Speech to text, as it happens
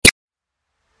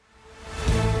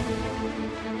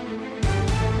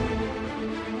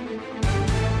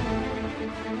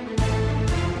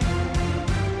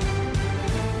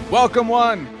Welcome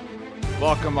one,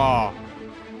 welcome all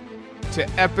to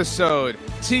episode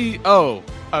TO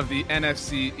of the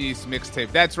NFC East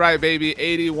Mixtape. That's right, baby,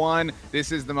 81.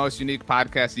 This is the most unique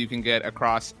podcast you can get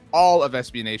across all of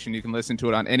SB Nation. You can listen to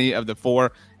it on any of the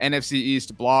 4 NFC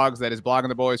East blogs. That is Blogging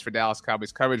the Boys for Dallas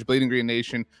Cowboys coverage, Bleeding Green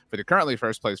Nation for the currently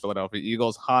first place Philadelphia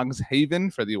Eagles, Hogs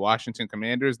Haven for the Washington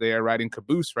Commanders. They are riding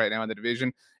caboose right now in the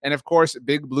division. And of course,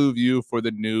 Big Blue View for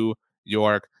the New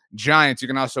York Giants. You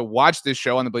can also watch this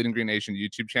show on the Bleeding Green Nation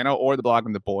YouTube channel or the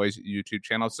Blogging the Boys YouTube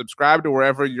channel. Subscribe to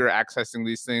wherever you're accessing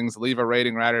these things. Leave a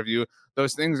rating, write a review.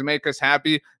 Those things make us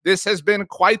happy. This has been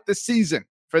quite the season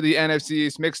for the NFC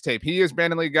East Mixtape. He is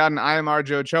Brandon Lee Godden. I am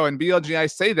Joe Cho. And BLG, I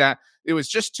say that it was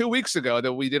just 2 weeks ago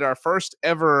that we did our first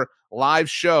ever live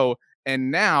show.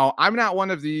 And now I'm not one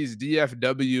of these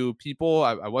DFW people.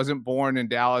 I wasn't born in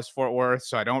Dallas, Fort Worth,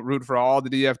 so I don't root for all the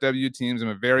DFW teams. I'm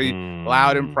a very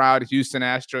loud and proud Houston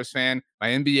Astros fan. My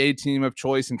NBA team of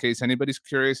choice, in case anybody's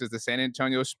curious, is the San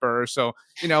Antonio Spurs. So,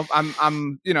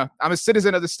 I'm a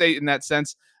citizen of the state in that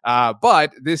sense.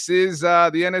 But this is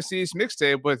the NFC East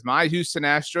Mixtape with my Houston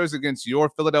Astros against your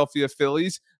Philadelphia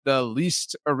Phillies, the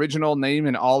least original name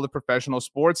in all the professional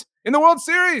sports in the World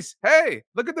Series. Hey,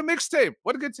 look at the mixtape.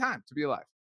 What a good time to be alive.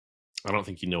 I don't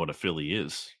think you know what a Philly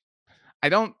is. I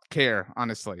don't care,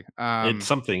 honestly. It's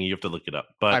something, you have to look it up.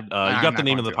 But you got the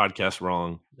name of the podcast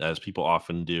wrong, as people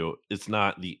often do. It's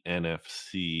not the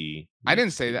NFC. I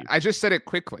didn't say that. I just said it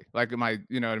quickly. Like,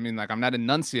 you know what I mean? Like, I'm not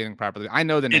enunciating properly. I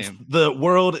know the name. It's the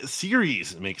World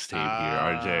Series mixtape here,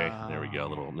 RJ. There we go. A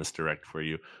little misdirect for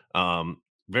you.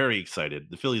 Very excited.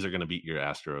 The Phillies are going to beat your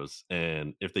Astros,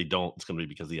 and if they don't, it's going to be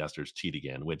because the Astros cheat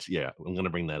again. Which, yeah, I'm going to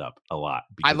bring that up a lot.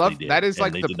 I love that is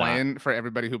like the plan for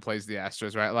everybody who plays the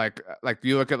Astros, right? Like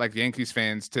you look at like Yankees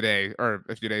fans today, or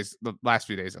a few days, the last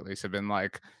few days at least, have been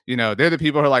like, they're the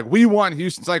people who are like, we won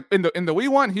Houston. It's like in the we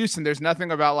won Houston. There's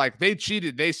nothing about like they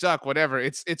cheated, they suck, whatever.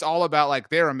 It's all about like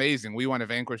they're amazing. We want to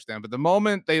vanquish them. But the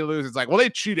moment they lose, it's like, well, they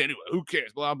cheat anyway. Who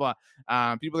cares? Blah blah.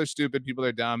 People are stupid. People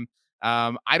are dumb.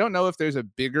 I don't know if there's a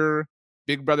bigger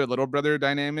big brother, little brother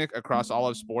dynamic across all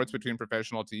of sports between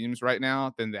professional teams right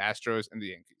now than the Astros and the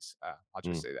Yankees. I'll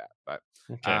just say that. But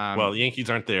okay. Well, the Yankees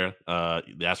aren't there. The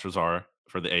Astros are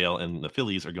for the AL, and the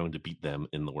Phillies are going to beat them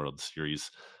in the World Series.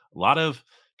 A lot of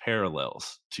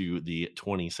parallels to the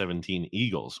 2017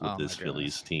 Eagles with this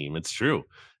Phillies team. It's true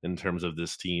in terms of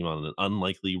this team on an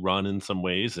unlikely run in some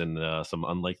ways, and some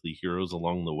unlikely heroes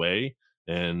along the way.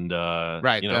 And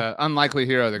the unlikely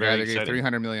hero, the guy that gave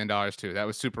 $300 million to, that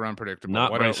was super unpredictable.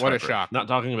 What a shock. Not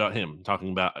talking about him,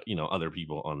 talking about other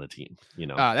people on the team.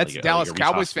 That's like Dallas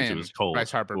Cowboys fan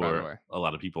Bryce Harper, by the way. A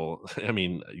lot of people. I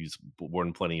mean, he's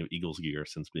worn plenty of Eagles gear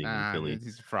since being in Philly.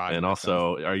 He's a fraud. And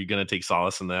also, are you going to take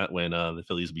solace in that when the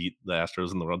Phillies beat the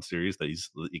Astros in the World Series? That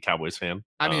he's a Cowboys fan.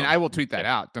 I mean, I will tweet that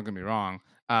out. Don't get me wrong.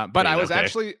 But I was going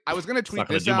to tweet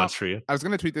this out. I was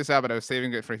going to tweet this out, but I was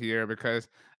saving it for here because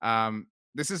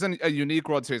this is a unique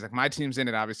World Series. Like, my team's in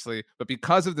it, obviously, but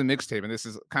because of the mixtape, and this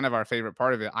is kind of our favorite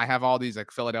part of it, I have all these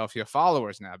like Philadelphia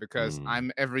followers now because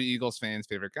I'm every Eagles fan's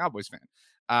favorite Cowboys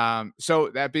fan.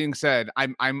 So that being said,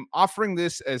 I'm offering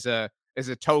this as a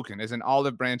token, as an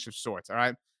olive branch of sorts. All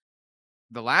right.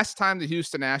 The last time the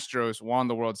Houston Astros won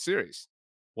the World Series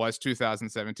was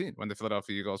 2017 when the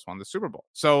Philadelphia Eagles won the Super Bowl.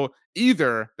 So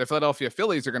either the Philadelphia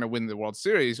Phillies are going to win the World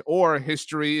Series, or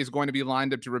history is going to be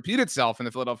lined up to repeat itself and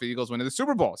the Philadelphia Eagles win the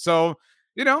Super Bowl. So,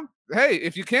 hey,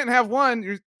 if you can't have one,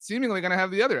 you're seemingly going to have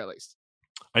the other at least.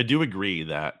 I do agree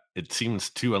that it seems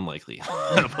too unlikely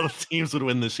that both teams would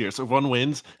win this year. So if one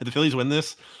wins, if the Phillies win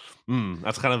this,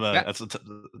 that's kind of that's a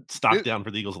stock down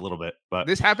for the Eagles a little bit. But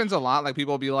this happens a lot. Like,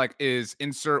 people will be like, is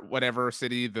insert whatever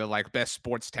city the like best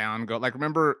sports town go? Like,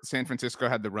 remember San Francisco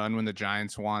had the run when the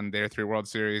Giants won their 3 World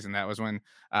Series, and that was when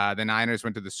the Niners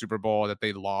went to the Super Bowl that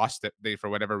they lost, that they for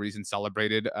whatever reason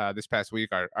celebrated this past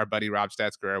week. Our buddy Rob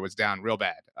Statsguerrero was down real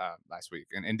bad last week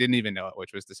and didn't even know it,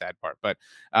 which was the sad part. But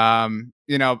I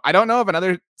don't know of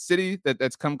another city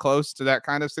that's come close to that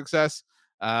kind of success.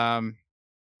 I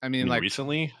mean, like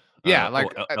recently. Yeah, LA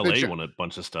won a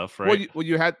bunch of stuff, right? Well,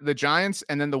 you had the Giants,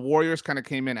 and then the Warriors kind of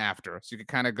came in after, so you could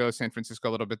kind of go San Francisco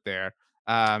a little bit there.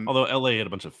 Although LA had a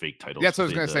bunch of fake titles. That's what I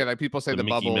was going to say. Like, people say the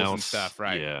bubbles Mouse, and stuff,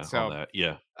 right? Yeah, so all that.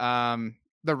 Yeah.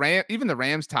 Even the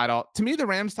Rams title, to me, the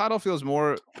Rams title feels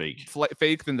more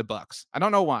fake than the Bucks. I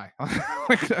don't know why.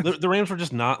 the Rams were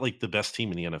just not like the best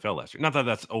team in the NFL last year. Not that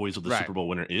that's always what the right. Super Bowl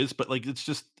winner is, but like it's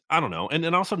just I don't know.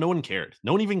 And also no one cared.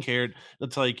 No one even cared.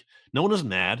 It's like no one was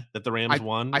mad that the Rams I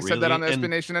won, I said that on really. the And SB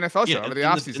Nation NFL yeah, show over the in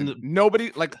offseason.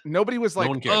 the Nobody was no like,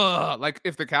 one cared. ugh. Like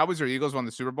if the Cowboys or Eagles won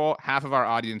the Super Bowl, half of our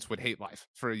audience would hate life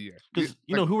for a year. Because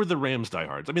Like, who are the Rams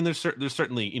diehards? I mean, there's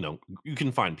certainly, you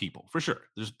can find people for sure.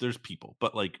 There's people,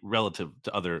 but like relative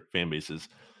to other fan bases,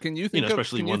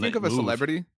 especially can you one think that of a move.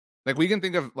 celebrity? Like we can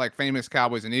think of like famous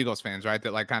Cowboys and Eagles fans, right?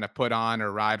 That like kind of put on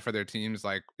or ride for their teams,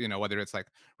 like, whether it's like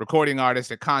recording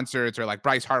artists at concerts or like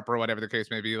Bryce Harper or whatever the case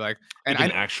may be. Like, and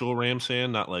Like an I actual Rams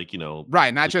fan, not like,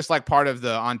 right, not just like part of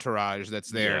the entourage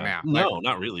that's there yeah. now. Like, No,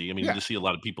 not really. I mean, you yeah, just see a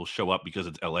lot of people show up because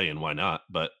it's LA and why not?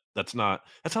 But that's not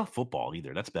football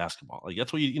either. That's basketball. Like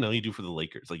that's what you do for the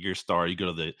Lakers. Like you're a star, you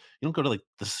don't go to like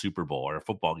the Super Bowl or a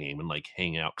football game and like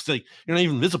hang out cuz like you're not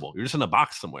even visible. You're just in a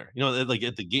box somewhere. Like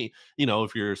at the game,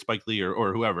 if you're Spike Lee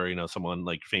or whoever, someone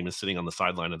like famous sitting on the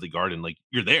sideline of the Garden, like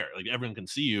you're there. Like everyone can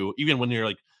see you even when you're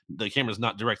like the camera's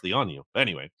not directly on you. But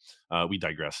anyway, we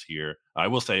digress here. I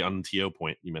will say on the TO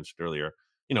point you mentioned earlier,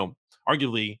 you know,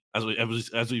 arguably, as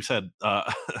we've said,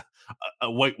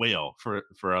 a white whale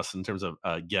for us in terms of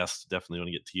guests. Definitely want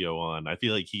to get To on. I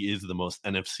feel like he is the most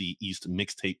NFC East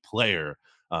mixtape player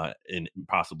in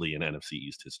possibly in NFC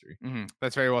East history.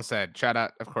 that's very well said. Shout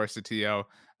out, of course, to To.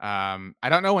 I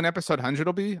don't know when episode 100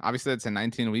 will be. Obviously, that's in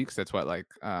 19 weeks. That's what like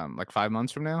 5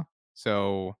 months from now.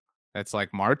 So that's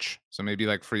like March. So maybe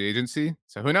like free agency.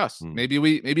 So who knows?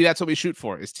 Mm. Maybe that's what we shoot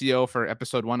for is To for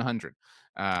episode 100.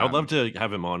 I would love Um, to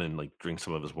have him on and like drink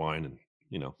some of his wine and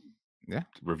you know yeah.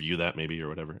 review that maybe or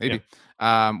whatever. Yeah.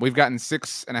 Maybe. We've gotten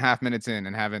 6.5 minutes in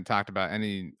and haven't talked about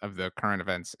any of the current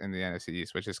events in the NFC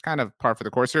East, which is kind of par for the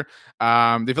course here.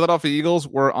 The Philadelphia Eagles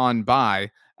were on bye.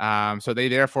 So they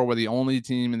therefore were the only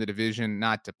team in the division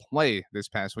not to play this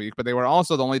past week, but they were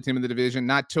also the only team in the division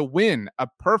not to win a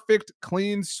perfect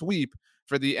clean sweep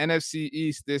for the NFC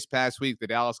East this past week. The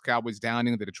Dallas Cowboys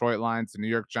downing the Detroit Lions, the New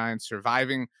York Giants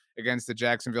surviving against the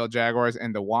Jacksonville Jaguars,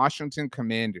 and the Washington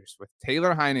Commanders with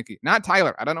Taylor Heineke. Not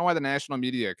Tyler. I don't know why the national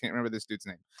media can't remember this dude's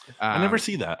name. I never Um,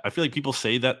 see that. I feel like people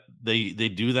say that they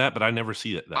do that, but I never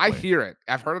see it that I way. hear it.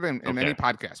 I've heard it in many Okay.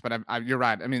 podcasts, but you're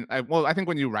right. I mean, I think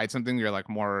when you write something, you're like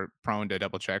more prone to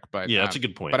double check. But Yeah, that's a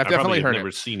good point. but I've I probably definitely have heard it.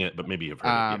 never seen it, but maybe have heard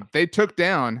it. Yeah. They took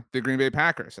down the Green Bay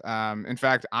Packers. In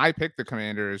fact, I picked the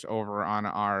Commanders over on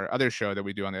our other show that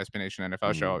we do on the SB Nation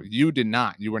NFL show. Mm. You did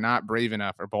not. You were not brave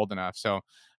enough or bold enough. So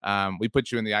we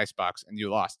put you in the icebox and you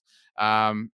lost.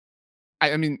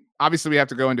 I mean, obviously we have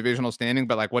to go in divisional standing,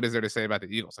 but like, what is there to say about the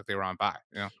Eagles? Like they were on bye,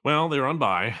 Well, they're on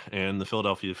bye, and the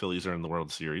Philadelphia Phillies are in the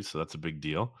World Series, so that's a big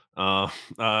deal. With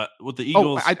the Oh,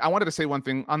 Eagles, I wanted to say one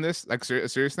thing on this, like a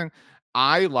serious thing.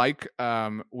 I like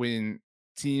when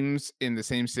teams in the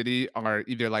same city are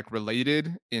either like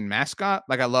related in mascot.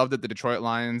 Like I love that the Detroit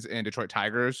Lions and Detroit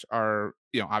Tigers are,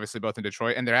 obviously both in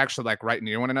Detroit and they're actually like right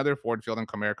near one another, Ford Field and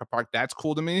Comerica Park. That's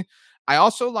cool to me. I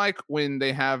also like when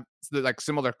they have the like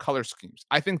similar color schemes.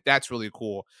 I think that's really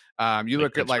cool. You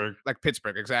like look at Pittsburgh, like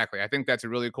Pittsburgh, exactly. I think that's a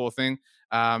really cool thing.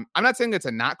 I'm not saying it's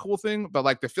a not cool thing, but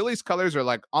like the Phillies colors are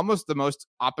like almost the most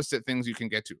opposite things you can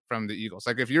get to from the Eagles.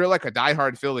 Like if you're like a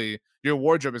diehard Philly, your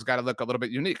wardrobe has got to look a little bit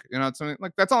unique. Something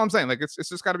like that's all I'm saying. Like it's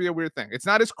just got to be a weird thing. It's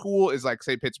not as cool as like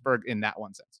say Pittsburgh in that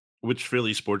one sense. which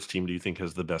Philly sports team do you think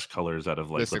has the best colors out of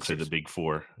The like let's say the Sixers. big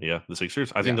four? Yeah, the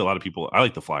Sixers. I Yeah. think a lot of people. I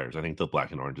like the Flyers. I think the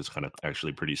black and orange is kind of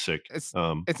actually pretty sick. It's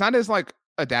Um, it's not as like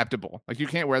adaptable. Like you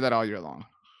can't wear that all year long.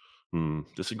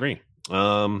 Disagree.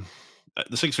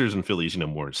 The Sixers and Phillies,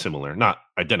 more similar, not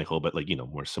identical, but like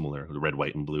more similar, the red,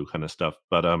 white, and blue kind of stuff.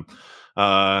 But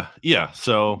yeah.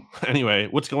 So anyway,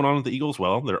 what's going on with the Eagles?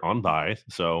 Well, they're on bye,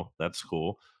 so that's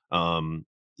cool.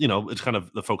 It's kind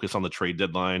of the focus on the trade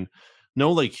deadline.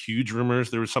 No, like huge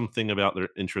rumors. There was something about their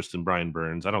interest in Brian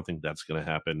Burns. I don't think that's going to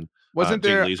happen. Wasn't Jay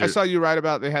there? I Glazer, saw you write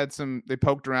about they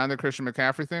poked around the Christian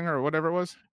McCaffrey thing or whatever it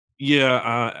was. yeah,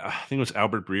 I think it was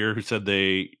Albert Breer who said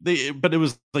but it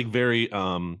was like very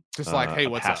Just like, hey, a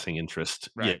what's up? passing interest.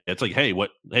 Yeah, Right. it's like, hey,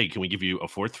 can we give you a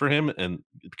fourth for him? And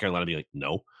Carolina be like,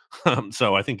 no.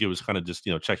 So I think it was kind of just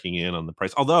checking in on the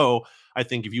price. Although I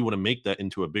think if you want to make that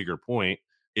into a bigger point,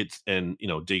 Dave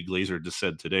Glazer just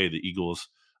said today the Eagles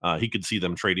he could see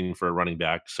them trading for a running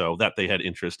back, so that they had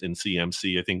interest in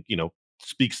CMC. I think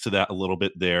speaks to that a little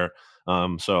bit there.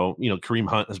 So Kareem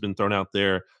Hunt has been thrown out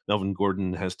there. Melvin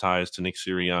Gordon has ties to Nick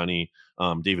Sirianni.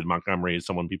 David Montgomery is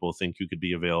someone people think who could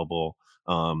be available.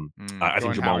 I think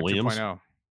Jordan Jamal Howard Williams,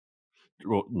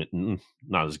 2.0.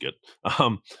 not as good.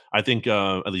 I think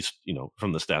at least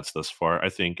from the stats thus far, I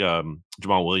think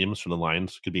Jamal Williams from the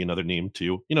Lions could be another name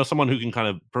too. Someone who can kind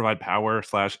of provide power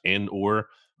 / and or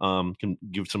can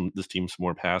give this team some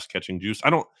more pass catching juice.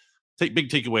 big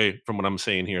takeaway from what I'm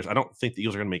saying here is I don't think the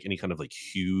Eagles are going to make any kind of like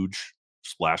huge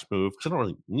splash move because they don't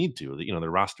really need to. Their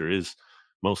roster is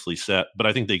mostly set, but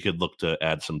I think they could look to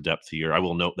add some depth here. I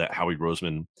will note that Howie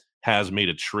Roseman has made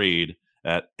a trade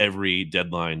at every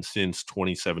deadline since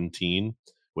 2017,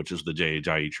 which is the Jay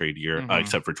trade year,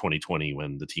 except for 2020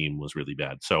 when the team was really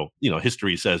bad. So,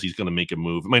 history says he's going to make a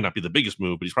move. It might not be the biggest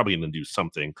move, but he's probably going to do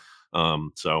something.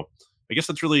 So I guess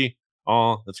that's really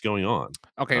all that's going on.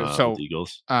 Okay, with the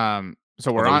Eagles.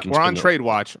 So we're on trade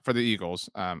watch for the Eagles.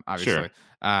 Obviously, Sure.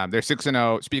 They're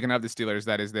 6-0. Speaking of the Steelers,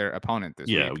 that is their opponent this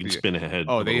week. Yeah, we can spin ahead.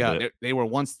 Oh, they were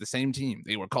once the same team.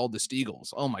 They were called the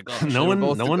Steagles. Oh my gosh! no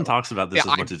one talks about this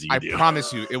as much as you do. I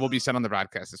promise you, it will be said on the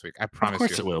broadcast this week. I promise you. Of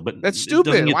course it will, but that's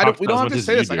stupid. We don't have to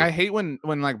say this. Like, I hate when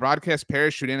like broadcast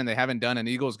parachute in and they haven't done an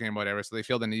Eagles game, or whatever, so they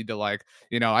feel the need to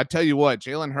I tell you what,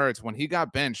 Jalen Hurts, when he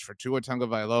got benched for Tua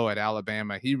Tagovailoa at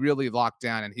Alabama, he really locked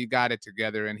down and he got it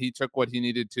together and he took what he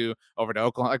needed to over to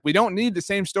Oklahoma. Like, we don't need the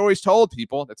same stories told,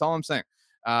 people. That's all I'm saying.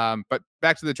 But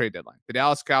back to the trade deadline. The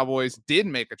Dallas Cowboys did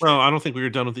make a trade. Well, I don't think we were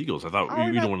done with the Eagles. I thought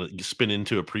we don't want to spin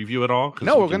into a preview at all.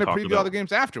 No, we're going to preview all the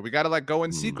games after. We got to go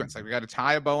in sequence. We got to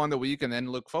tie a bow on the week and then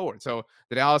look forward. So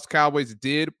the Dallas Cowboys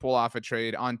did pull off a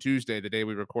trade on Tuesday, the day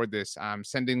we record this,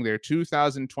 sending their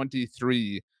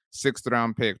 2023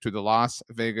 sixth-round pick to the Las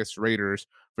Vegas Raiders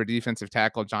for defensive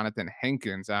tackle Jonathan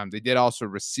Hankins. They did also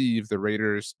receive the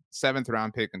Raiders'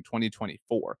 seventh-round pick in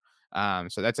 2024.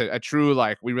 So that's a true,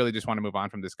 we really just want to move on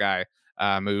from this guy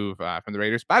move from the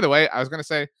Raiders. By the way, I was going to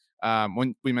say,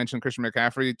 when we mentioned Christian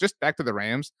McCaffrey, just back to the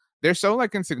Rams, they're so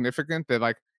insignificant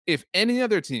that if any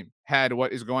other team had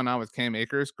what is going on with Cam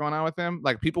Akers going on with them,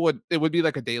 it would be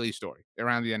a daily story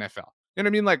around the NFL. You know what I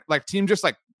mean? Like team just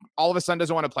all of a sudden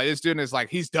doesn't want to play this dude and is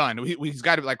he's done. He's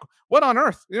got to what on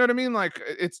earth? You know what I mean?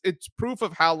 It's proof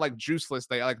of how juiceless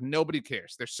they are. Nobody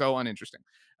cares. They're so uninteresting.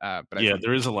 But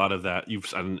there is a lot of that.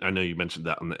 I know you mentioned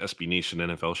that on the SB Nation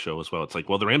NFL show as well. It's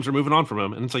the Rams are moving on from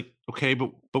him, and it's okay,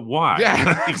 but why?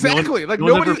 Yeah, exactly.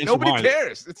 Nobody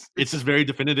cares. It's just very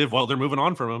definitive. Well, they're moving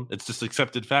on from him. It's just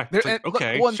accepted fact. It's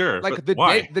okay, sure.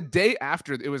 The day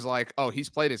after, it was oh, he's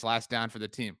played his last down for the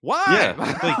team. Why?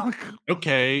 Yeah,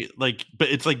 okay, but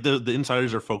it's the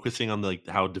insiders are focusing on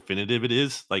how definitive it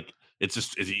is. It's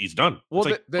just he's done.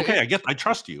 Well, okay, I guess I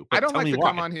trust you. But I don't tell me to why.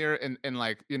 come on here and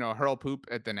hurl poop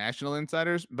at the national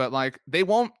insiders, but they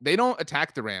don't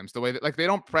attack the Rams the way that they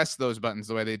don't press those buttons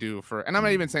the way they do for. And I'm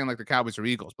not even saying the Cowboys or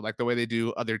Eagles, but the way they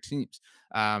do other teams.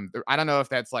 I don't know if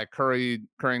that's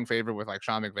currying favor with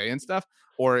Sean McVay and stuff,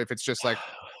 or if it's just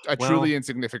a truly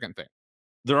insignificant thing.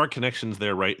 There are connections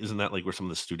there, right? Isn't that where some of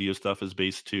the studio stuff is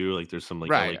based too? There's some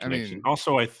right. LA connection.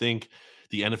 Also, I think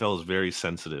the NFL is very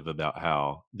sensitive about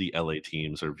how the LA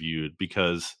teams are viewed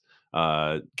because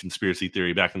conspiracy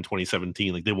theory back in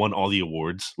 2017, they won all the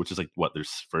awards, which is their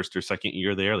first or second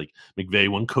year there. McVay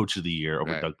won Coach of the Year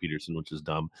over Doug Peterson, which is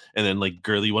dumb. And then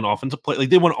Gurley won Offensive Player.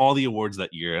 They won all the awards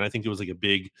that year. And I think it was a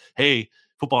big, hey,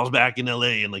 football's back in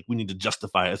LA and we need to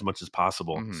justify it as much as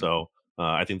possible. Mm-hmm. So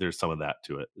I think there's some of that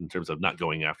to it in terms of not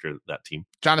going after that team.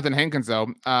 Jonathan Hankins, though,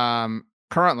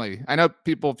 currently, I know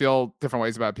people feel different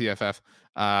ways about PFF,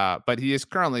 but he is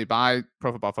currently by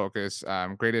Pro Football Focus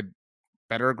graded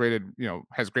better,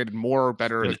 has graded more,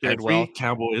 better, has graded well.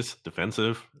 Cowboys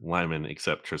defensive lineman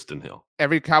except Tristan Hill.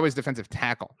 Every Cowboys defensive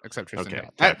tackle except Tristan Hill.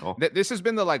 Tackle. This has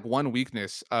been the one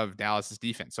weakness of Dallas's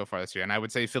defense so far this year, and I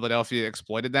would say Philadelphia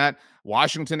exploited that.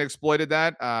 Washington exploited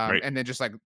that, and then just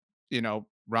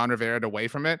Ron Rivera away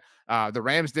from it. The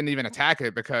Rams didn't even attack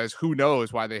it because who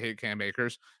knows why they hate Cam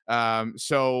Akers.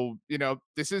 So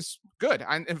this is good.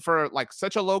 And for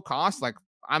such a low cost,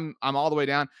 I'm all the way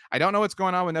down. I don't know what's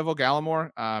going on with Neville Gallimore.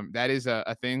 That is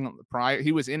a thing. Prior,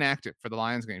 he was inactive for the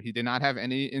Lions game. He did not have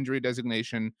any injury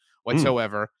designation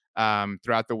whatsoever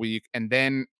throughout the week. And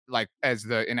then as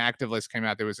the inactive list came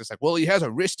out, there was just well, he has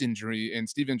a wrist injury. And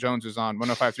Stephen Jones was on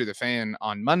 105.3 The Fan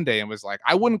on Monday and was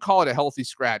I wouldn't call it a healthy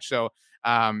scratch. So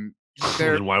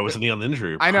then why wasn't he on the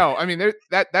injury report? I know. I mean,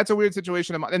 that's a weird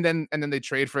situation. And then they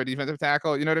trade for a defensive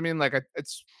tackle. You know what I mean?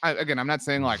 Again, I'm not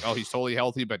saying oh, he's totally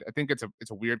healthy, but I think it's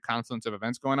a weird confluence of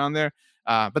events going on there.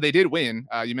 But they did win.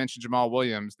 You mentioned Jamal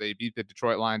Williams. They beat the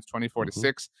Detroit Lions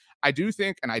 24-6. I do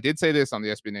think, and I did say this on the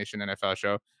SB Nation NFL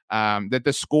show, that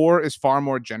the score is far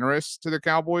more generous to the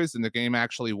Cowboys than the game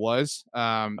actually was.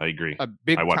 I agree.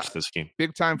 I watched this game.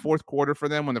 Big time fourth quarter for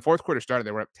them. When the fourth quarter started,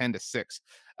 they were up 10-6.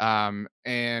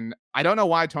 And I don't know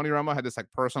why Tony Romo had this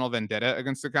personal vendetta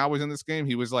against the Cowboys in this game.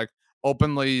 He was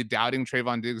openly doubting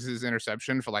Trayvon Diggs'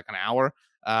 interception for an hour.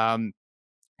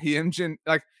 He engined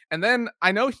and then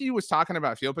I know he was talking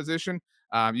about field position.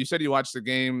 You said you watched the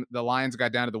game. The Lions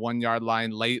got down to the 1 yard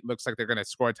line late. Looks like they're going to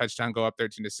score a touchdown, go up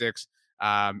 13-6.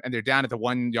 And they're down at the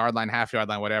 1 yard line, half-yard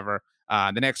line, whatever.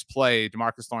 The next play,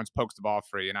 DeMarcus Lawrence pokes the ball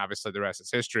free, and obviously the rest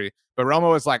is history. But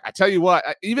Romo was like, I tell you what,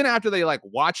 even after they like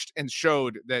watched and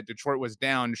showed that Detroit was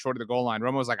down short of the goal line,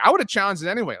 Romo was like, I would have challenged it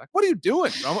anyway. Like, what are you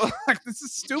doing, Romo? Like, this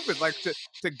is stupid. Like,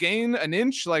 to gain an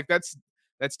inch, like that's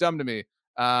dumb to me.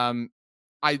 I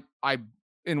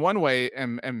in one way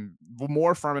am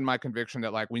more firm in my conviction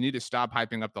that like we need to stop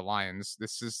hyping up the Lions.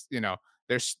 This is,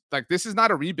 there's like, this is not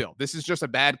a rebuild. This is just a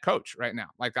bad coach right now.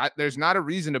 Like there's not a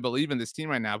reason to believe in this team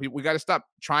right now. We got to stop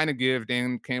trying to give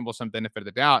Dan Campbell some benefit of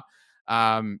the doubt.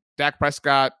 Dak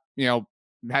Prescott,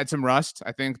 had some rust.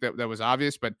 I think that was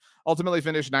obvious, but ultimately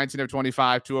finished 19 of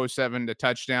 25, 207 to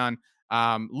touchdown.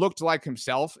 Looked like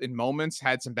himself in moments,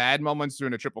 had some bad moments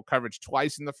doing a triple coverage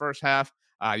twice in the first half.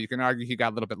 You can argue he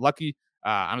got a little bit lucky.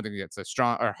 I don't think it's a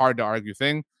strong or hard to argue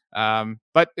thing.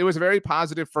 But it was a very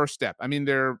positive first step. I mean,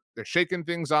 they're shaking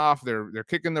things off. They're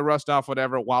kicking the rust off,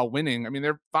 whatever, while winning. I mean,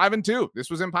 they're 5-2. This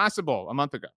was impossible a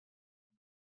month ago.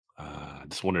 I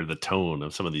just wondered the tone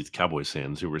of some of these Cowboys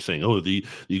fans who were saying, "Oh, the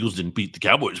Eagles didn't beat the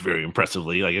Cowboys very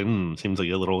impressively." Like, seems like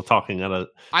a little talking out of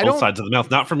both sides of the mouth.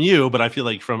 Not from you, but I feel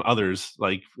like from others.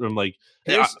 Like from like,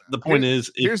 the point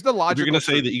is, here's the logical. If you're going to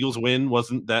say the Eagles win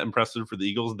wasn't that impressive for the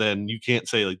Eagles, then you can't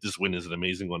say like this win is an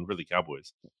amazing one for the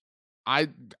Cowboys. I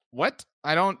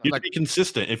don't you like to be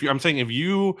consistent. I'm saying if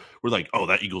you were like, oh,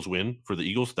 that Eagles win for the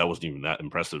Eagles, that wasn't even that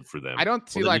impressive for them. I don't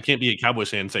see you can't be a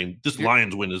Cowboys fan saying this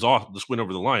Lions win is awesome. This win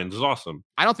over the Lions is awesome.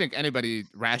 I don't think anybody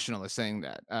rational is saying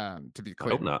that, to be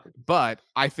clear. I hope not. But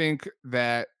I think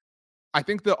the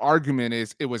argument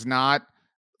is it was not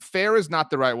fair is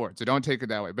not the right word. So don't take it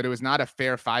that way, but it was not a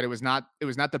fair fight. It was not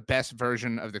the best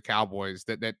version of the Cowboys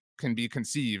that can be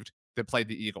conceived that played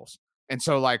the Eagles. And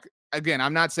so like, again,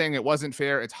 I'm not saying it wasn't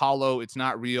fair. It's hollow. It's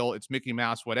not real. It's Mickey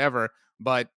Mouse, whatever.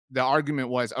 But the argument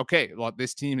was, okay, well,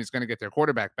 this team is going to get their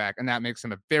quarterback back, and that makes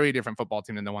them a very different football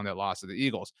team than the one that lost to the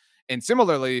Eagles. And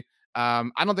similarly, I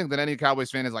don't think that any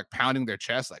Cowboys fan is like pounding their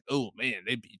chest like, oh, man,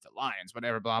 they beat the Lions,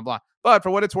 whatever, blah, blah. But for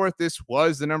what it's worth, this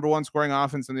was the number one scoring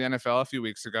offense in the NFL a few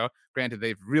weeks ago. Granted,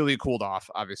 they've really cooled off,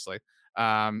 obviously.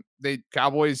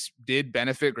 Cowboys did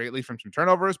benefit greatly from some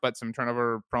turnovers, but some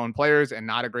turnover prone players and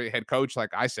not a great head coach,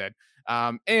 like I said.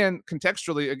 And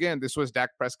contextually, again, this was Dak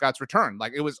Prescott's return.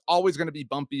 Like it was always going to be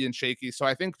bumpy and shaky. So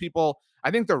I think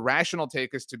the rational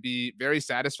take is to be very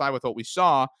satisfied with what we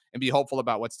saw and be hopeful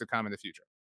about what's to come in the future.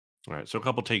 All right, so a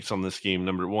couple takes on this game.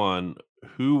 Number one,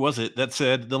 who was it that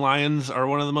said the Lions are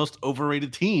one of the most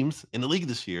overrated teams in the league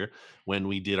this year? When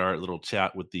we did our little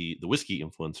chat with the whiskey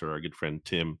influencer, our good friend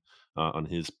Tim, on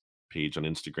his page on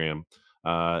Instagram,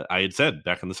 I had said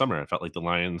back in the summer, I felt like the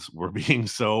Lions were being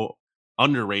so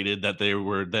underrated that they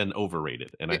were then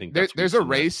overrated, and I think there's a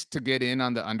race to get in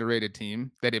on the underrated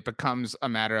team that it becomes a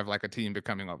matter of like a team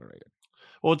becoming overrated.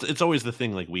 Well, it's always the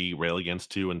thing like we rail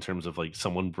against too in terms of like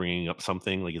someone bringing up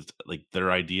something like it's like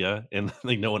their idea and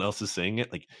like no one else is saying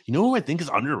it. Like, who I think is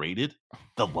underrated?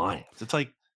 The Lions. It's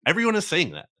like everyone is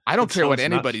saying that. I don't care what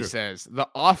anybody says. The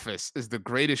Office is the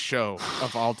greatest show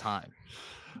of all time.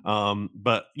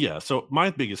 But yeah, so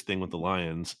my biggest thing with the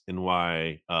Lions and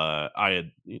why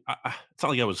it's not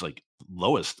like I was like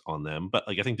lowest on them, but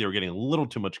like I think they were getting a little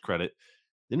too much credit.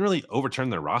 Didn't really overturn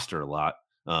their roster a lot,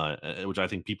 which I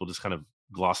think people just kind of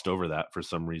glossed over that for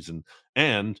some reason.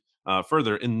 And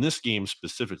further, in this game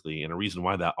specifically, and a reason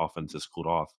why that offense has cooled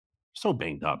off, so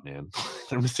banged up, man.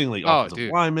 They're missing like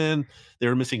offensive linemen. They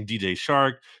were missing DJ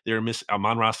Shark. They were missing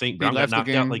Amon-Ra St. Brown got knocked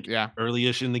out like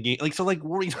early-ish in the game. Like, so like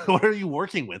what are you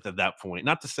working with at that point?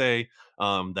 Not to say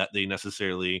that they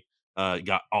necessarily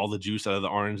got all the juice out of the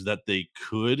orange that they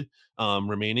could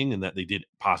remaining and that they did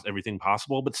everything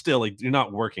possible, but still like you're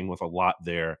not working with a lot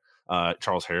there.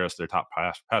 Charles Harris, their top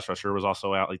pass rusher, was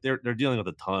also out. Like they're dealing with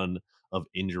a ton of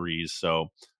injuries. So,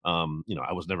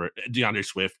 I was never DeAndre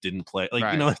Swift didn't play. Like,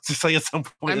 it's just like at some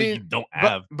point you don't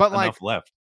have enough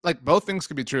left. Like both things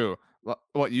could be true.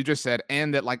 What you just said,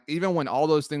 and that like even when all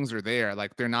those things are there,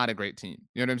 like they're not a great team.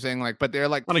 You know what I'm saying? Like, but they're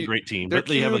like not a great team. They're but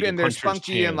they have like and they're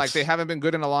spunky and like they haven't been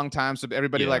good in a long time. So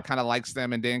everybody like kind of likes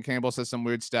them. And Dan Campbell says some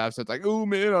weird stuff. So it's like, oh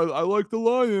man, I like the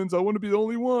Lions. I want to be the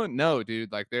only one. No,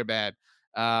 dude, like they're bad.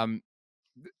 I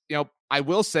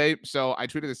will say. So I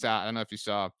tweeted this out. I don't know if you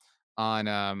saw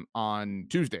on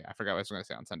Tuesday. I forgot what I was going to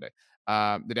say on Sunday.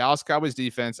 The Dallas Cowboys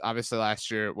defense, obviously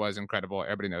last year was incredible.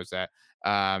 Everybody knows that.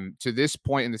 To this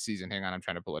point in the season, hang on, I'm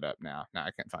trying to pull it up now. No,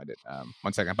 I can't find it.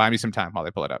 1 second. Buy me some time while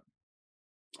they pull it up.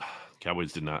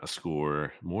 Cowboys did not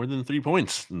score more than 3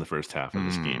 points in the first half of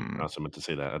this game. I Hmm. also meant to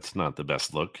say that. That's not the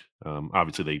best look.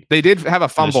 Obviously, they They did have a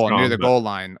finished fumble near strong, the but goal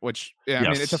line, which, yeah, I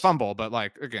mean, it's a yes. fumble, but,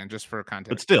 like, again, just for But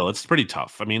context. still, it's pretty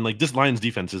tough. I mean, like, this Lions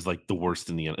defense is, like, the worst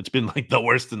in the N it's been, like, the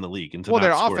worst in the league, and to Well,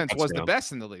 their not score a offense was the touchdown.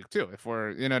 best in the league too, if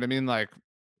we're, you know what I mean? Like,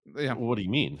 yeah. What do you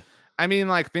mean? I mean,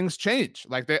 like, things change.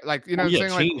 Like, they, like, you know Well, what I'm yeah, it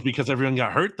saying? Like, changed because everyone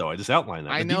got hurt, though. I just outlined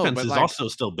that. I The know, defense but, is like, also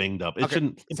still banged up. It okay,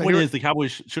 shouldn't the so point is the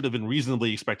Cowboys should have been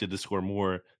reasonably expected to score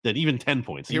more than even 10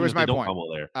 points, here even was if they my don't point. fumble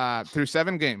there. Through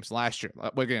 7 games last year,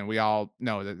 again, we all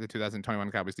know that the 2021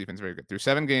 Cowboys defense is very good. Through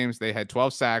 7 games, they had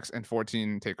 12 sacks and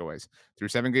 14 takeaways. Through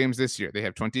 7 games this year, they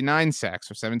have 29 sacks,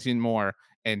 so 17 more,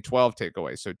 and 12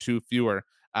 takeaways, so 2 fewer.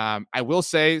 I will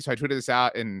say, so I tweeted this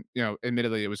out, and, you know,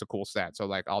 admittedly, it was a cool stat. So,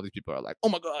 like, all these people are like, "Oh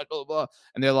my god, blah blah,"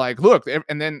 and they're like, "Look,"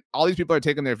 and then all these people are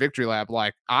taking their victory lap.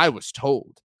 Like, I was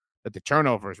told that the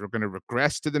turnovers were going to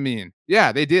regress to the mean.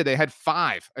 Yeah, they did. They had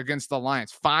 5 against the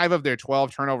Lions. 5 of their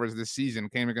 12 turnovers this season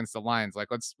came against the Lions. Like,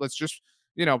 let's just,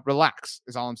 you know, relax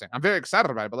is all I'm saying. I'm very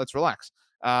excited about it, but let's relax.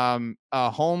 A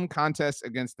home contest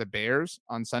against the Bears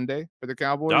on Sunday for the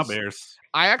Ja Cowboys. Bears.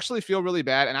 I actually feel really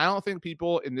bad, and I don't think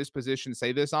people in this position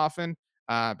say this often,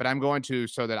 but I'm going to,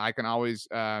 so that I can always,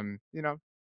 you know,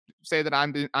 say that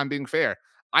I'm being fair.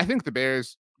 I think the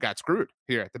Bears got screwed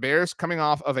here. The Bears coming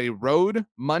off of a road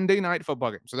Monday night football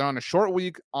game. So they're on a short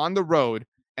week on the road,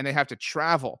 and they have to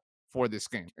travel for this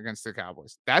game against the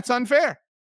Cowboys. That's unfair.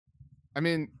 I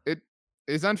mean, it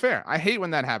is unfair. I hate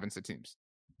when that happens to teams.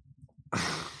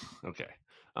 Okay.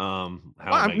 How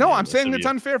Well, no, I'm magnanimous saying of it's you.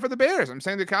 unfair for the Bears. I'm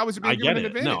saying the Cowboys are I being given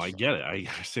get an it. No, I advantage. get it. I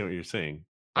understand what you're saying.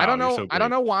 I Wow, don't you're know. so I don't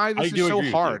great. know why I this is do so agree with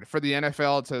you. hard for the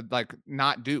NFL to, like,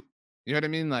 not do. You know what I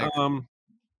mean? Like, Um,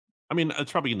 I mean,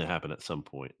 it's probably gonna happen at some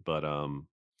point, but,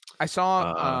 I saw,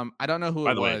 uh, I don't know who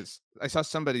by it the way, was. I saw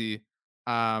somebody,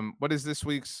 what is this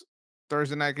week's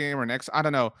Thursday night game or next? I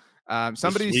don't know. this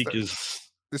Somebody's week is,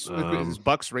 this week is um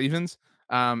Bucks Ravens.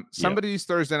 yeah. Somebody's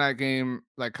Thursday night game,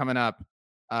 like, coming up,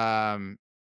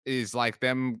 is like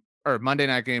them, or Monday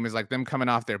night game is like them coming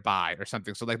off their bye or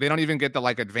something. So, like, they don't even get the,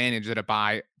 like, advantage that a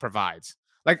bye provides.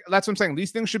 Like, that's what I'm saying. These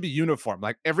things should be uniform.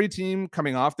 Like, every team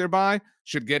coming off their bye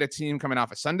should get a team coming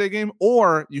off a Sunday game,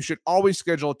 or you should always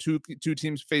schedule two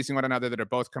teams facing one another that are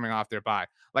both coming off their bye.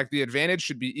 Like, the advantage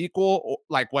should be equal,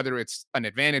 like, whether it's an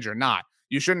advantage or not.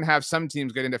 You shouldn't have some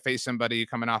teams getting to face somebody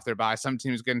coming off their bye, some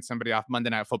teams getting somebody off Monday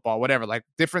Night Football, whatever. Like,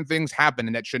 different things happen,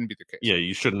 and that shouldn't be the case. Yeah,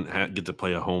 you shouldn't get to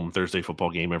play a home Thursday football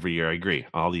game every year. I agree.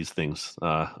 All these things, You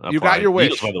got apply. your The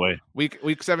Eagles, by wish. the way.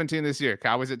 Week 17 this year.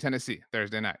 Cowboys at Tennessee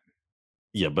Thursday night.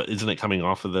 Yeah, but isn't it coming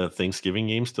off of the Thanksgiving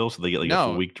game still, so they get, like, a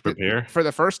full No, week to prepare? for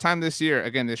the first time this year,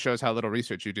 again, this shows how little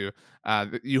research you do.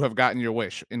 You have gotten your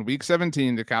wish. In Week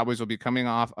 17, the Cowboys will be coming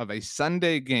off of a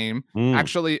Sunday game, Mm.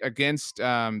 actually against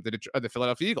the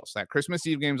Philadelphia Eagles. That Christmas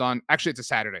Eve game's on. Actually, it's a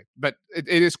Saturday, but it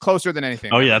is closer than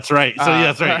anything Oh, yeah, ever. that's right. So, yeah,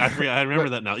 that's right. I forgot I remember But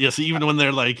that now. Yeah, so even when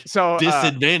they're, like, so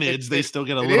disadvantaged, they still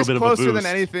get a it little is bit of a closer than boost.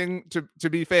 anything, to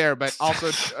be fair, but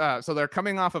also so they're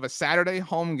coming off of a Saturday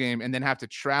home game and then have to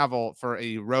travel for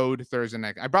a road Thursday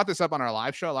night. I brought this up on our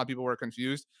live show. A lot of people were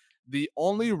confused. The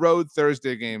only road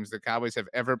Thursday games the Cowboys have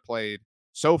ever played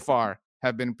so far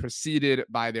have been preceded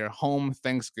by their home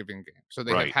Thanksgiving game. So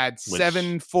they have Right, had which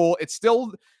 7 full. It's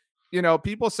still, you know,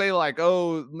 people say, like,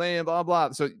 oh man, blah blah.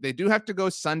 So they do have to go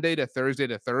Sunday to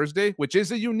Thursday, which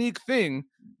is a unique thing.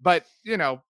 But, you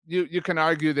know, you can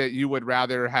argue that you would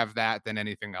rather have that than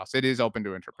anything else. It is open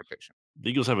to interpretation. the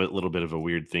Eagles have a little bit of a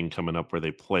weird thing coming up where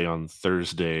they play on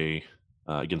Thursday,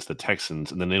 against the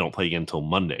Texans, and then they don't play again until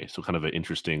Monday, so kind of an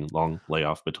interesting long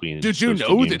layoff between Did you those 2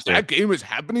 know games that there. that game is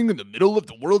happening in the middle of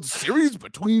the World Series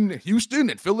between Houston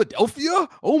and Philadelphia?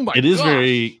 Oh my It is gosh.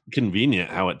 very convenient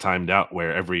how it timed out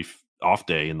where every off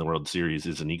day in the World Series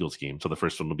is an Eagles game. So the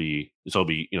first one will be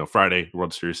Friday, the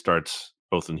World Series starts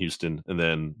both in Houston, and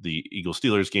then the Eagles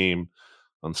Steelers game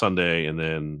on Sunday, and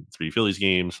then 3 Phillies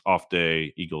games, off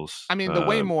day, Eagles, I mean, the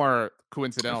way more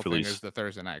coincidental thing is Phillies, the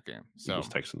Thursday night game. So, Eagles,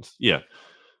 Texans. Yeah.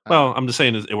 Well, um, I'm just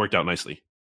saying it worked out nicely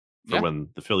for yeah. when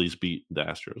the Phillies beat the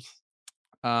Astros.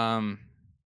 Um,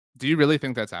 do you really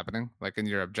think that's happening? Like, in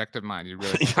your objective mind, you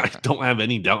really think I that's don't have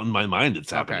any doubt in my mind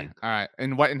it's okay? happening. All right.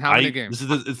 And what? And how many This games?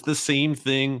 is it's the same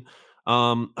thing.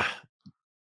 Um,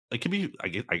 it could be.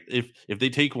 If they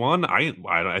take one,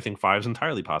 I think 5 is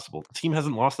entirely possible. The team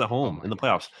hasn't lost at Oh home my in the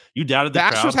playoffs. gosh. You doubted The the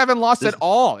Astros crowd. haven't lost This at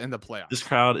all in the this playoffs.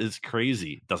 crowd is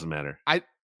crazy. Doesn't matter,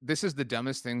 This is the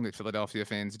dumbest thing that Philadelphia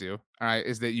fans do. All right,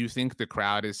 is that you think the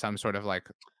crowd is some sort of, like,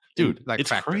 dude. like, It's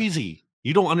factor. crazy.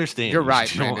 You don't understand. You're You right,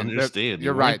 just don't Brandon. understand.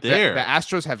 You're You weren't right. The there.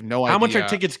 Astros have no How much are idea.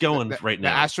 tickets going right The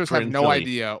now Astros for have in no Philly?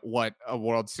 idea what a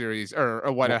World Series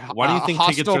or what Why do you a think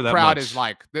tickets hostile are that crowd is much?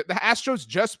 like. The Astros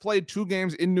just played 2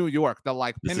 games in New York, the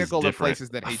like This is pinnacle of different. places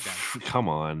that hate them. Come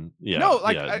on. No, Yeah,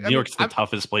 like yeah. I New mean, York's the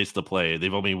toughest place to play.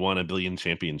 They've only won a billion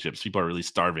championships. People are really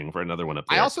starving for another one up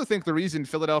I there. also think the reason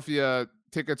Philadelphia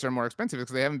tickets are more expensive is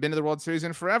because they haven't been to the World Series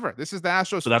in forever. This is the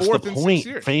Astros' But that's the 4th in 6 point.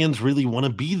 years. Fans really want to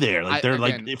be there. Like they're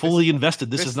like Again, fully invested.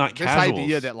 This is not this idea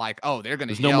casuals. that like, oh, they're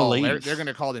gonna There's no yell, malaise. they're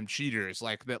gonna call them cheaters,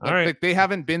 like that. All right. They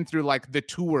haven't been through like the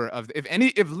tour of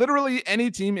if literally any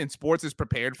team in sports is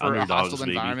prepared for a Underdogs, hostile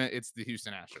baby. environment, it's the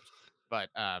Houston Astros. But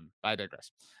I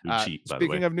digress. Who cheat, by the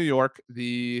Speaking way. of New York,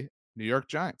 the New York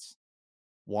Giants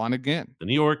won again. The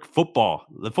New York football.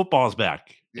 The football is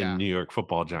back Yeah. in New York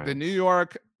football Giants. The New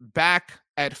York back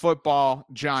at football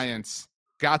Giants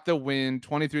got the win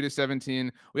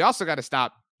 23-17. We also got to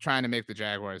stop trying to make the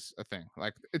Jaguars a thing.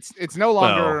 Like it's no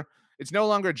longer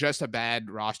just a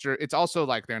bad roster. It's also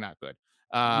like they're not good.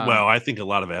 Well, I think a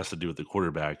lot of it has to do with the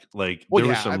quarterback. Like Well,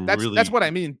 there yeah, was some that's what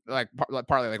I mean. Like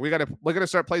partly, like we gotta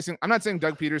start placing. I'm not saying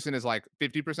Doug Peterson is like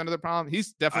 50% of the problem.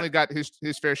 He's definitely got his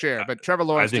fair share, but Trevor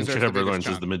Lawrence. I think deserves Trevor the Lawrence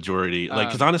chunk. is the majority. Like,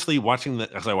 because honestly,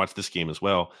 as I watched this game as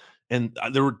well, and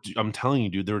I'm telling you,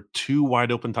 dude, there were 2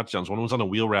 wide open touchdowns. One was on a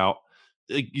wheel route.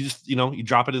 Like, you just, you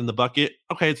drop it in the bucket.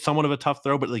 Okay, it's somewhat of a tough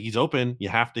throw, but like he's open. You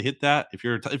have to hit that. If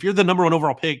you're the number 1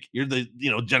 overall pick, you're the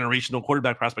generational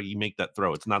quarterback prospect. You make that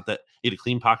throw. It's not that he had a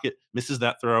clean pocket, misses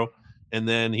that throw, and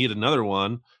then he had another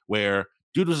one where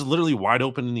dude was literally wide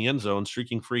open in the end zone,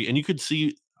 streaking free, and you could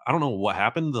see. I don't know what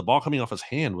happened. The ball coming off his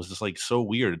hand was just like so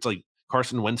weird. It's like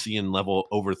Carson Wentzian level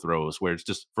overthrows where it's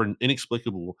just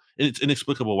it's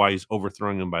inexplicable why he's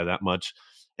overthrowing him by that much.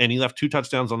 And he left 2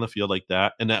 touchdowns on the field like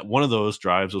that. And that one of those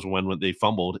drives was when they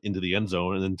fumbled into the end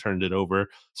zone and then turned it over.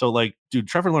 So like, dude,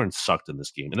 Trevor Lawrence sucked in this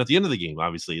game. And at the end of the game,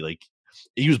 obviously, like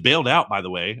he was bailed out, by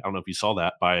the way. I don't know if you saw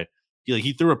that by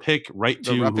he threw a pick right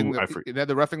to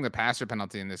the roughing the passer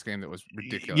penalty in this game that was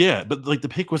ridiculous. Yeah, but like the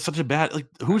pick was such a bad. Like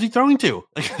who was he throwing to?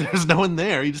 Like there's no one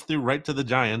there. He just threw right to the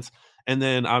Giants, and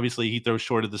then obviously he throws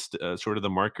short of the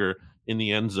marker in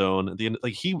the end zone. At the end,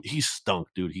 like he stunk,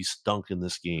 dude. He stunk in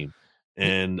this game,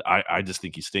 and I just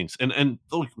think he stinks. And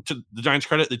look, to the Giants'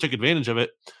 credit, they took advantage of it.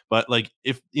 But like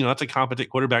if that's a competent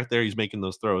quarterback there, he's making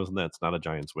those throws, and that's not a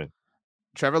Giants win.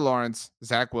 Trevor Lawrence,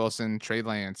 Zach Wilson, Trey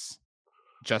Lance,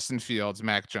 Justin Fields,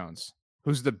 Mac Jones.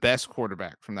 Who's the best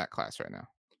quarterback from that class right now?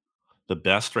 The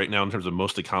best right now in terms of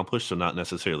most accomplished, so not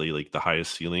necessarily like the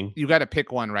highest ceiling. You got to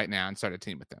pick one right now and start a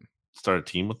team with them. Start a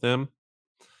team with them?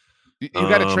 You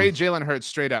got to trade Jalen Hurts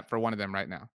straight up for one of them right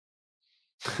now.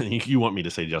 You want me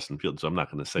to say Justin Fields, so I'm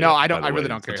not going to say. No, I don't. I really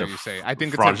don't care how you say. I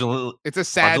think it's a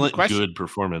sad question. Good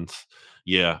performance.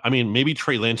 Yeah, I mean, maybe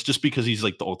Trey Lance just because he's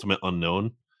like the ultimate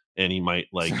unknown, and he might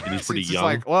like and he's pretty young.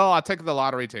 Like, well, I'll take the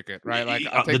lottery ticket, right? Like,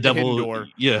 I'll take the devil. Door.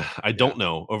 Yeah, I don't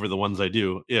know over the ones I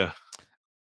do. Yeah,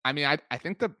 I mean, I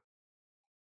think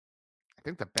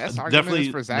the best argument is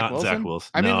for Zach Wilson. Zach Wilson.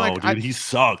 I mean, like, dude, he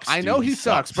sucks. I know he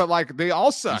sucks, but like they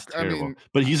all suck. I mean,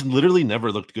 but he's literally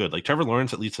never looked good. Like Trevor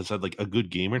Lawrence at least has had like a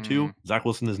good game or two. Zach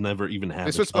Wilson has never even had.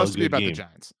 This was supposed to be about game. the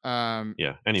Giants.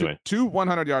 Yeah. Anyway, two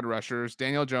 100-yard rushers.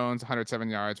 Daniel Jones, 107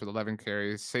 yards with 11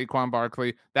 carries. Saquon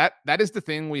Barkley. That is the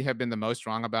thing we have been the most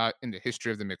wrong about in the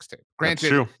history of the mixtape.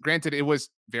 Granted, it was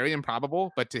very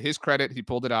improbable, but to his credit, he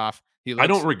pulled it off. I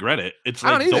don't regret it. It's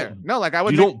like, I don't either. No, like I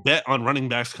would. You don't bet on running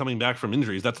backs coming back from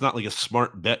injuries. That's not like a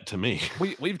smart bet to me.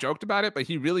 We've joked about it, but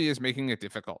he really is making it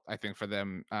difficult, I think, for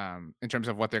them in terms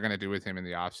of what they're going to do with him in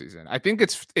the offseason. I think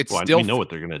it's still. We know what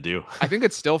they're going to do. I think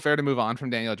it's still fair to move on from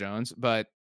Daniel Jones, but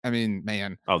I mean,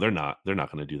 man. Oh, they're not. They're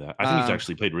not going to do that. I think he's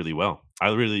actually played really well. I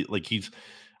really like he's.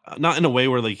 Not in a way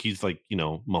where like he's like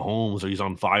Mahomes or he's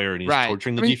on fire and he's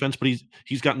torturing the defense, but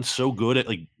he's gotten so good at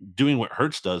like doing what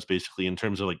Hurts does basically in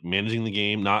terms of like managing the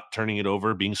game, not turning it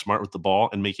over, being smart with the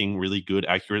ball, and making really good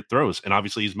accurate throws. And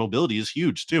obviously his mobility is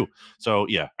huge too. So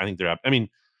yeah, I think they're. I mean,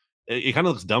 it kind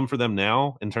of looks dumb for them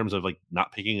now in terms of like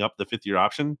not picking up the 5th-year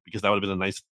option because that would have been a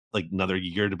nice like another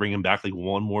year to bring him back, like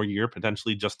one more year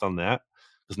potentially just on that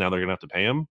because now they're gonna have to pay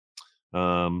him.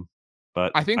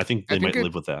 But I think they might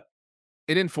live with that.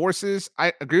 It enforces.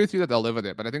 I agree with you that they'll live with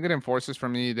it, but I think it enforces for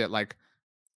me that like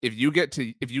if you get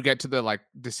to the like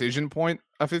decision point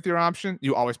of 5th-year option,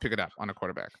 you always pick it up on a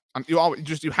quarterback.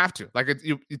 You have to like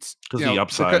it's because the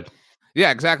upside.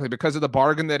 Yeah, exactly. Because of the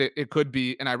bargain that it could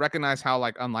be, and I recognize how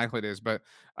like unlikely it is. But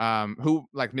who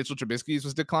like Mitchell Trubisky's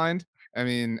was declined. I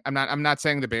mean, I'm not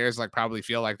saying the Bears like probably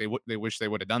feel like they wish they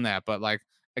would have done that, but like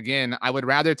again, I would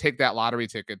rather take that lottery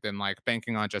ticket than like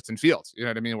banking on Justin Fields. You know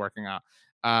what I mean? Working out.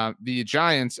 The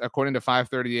Giants, according to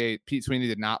 538, Pete Sweeney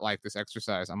did not like this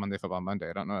exercise on Monday Football Monday.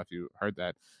 I don't know if you heard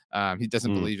that. He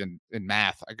doesn't believe in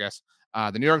math, I guess.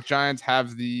 The New York Giants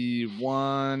have the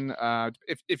one.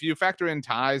 If you factor in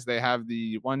ties, they have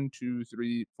the 1, 2,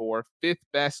 3, 4, fifth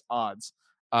best odds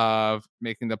of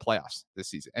making the playoffs this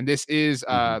season. And this is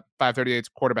 538's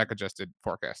quarterback adjusted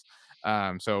forecast.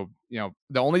 So, the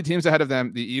only teams ahead of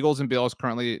them, the Eagles and Bills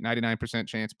currently 99%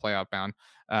 chance playoff bound.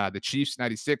 The Chiefs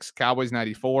 96, Cowboys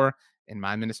 94, and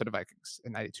my Minnesota Vikings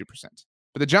at 92%.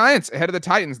 But the Giants ahead of the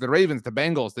Titans, the Ravens, the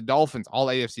Bengals, the Dolphins, all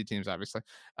AFC teams, obviously.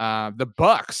 The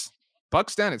Bucks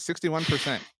down at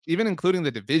 61%, even including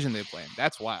the division they play in.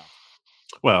 That's wild.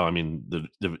 Well, I mean,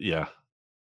 yeah.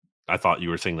 I thought you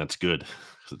were saying that's good.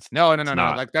 No.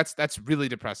 Like that's really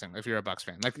depressing if you're a Bucks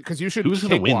fan. Like, because you should who's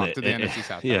going to win that? To the NFC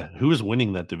South. Yeah, who is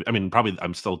winning that? I mean, probably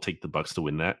I'm still take the Bucks to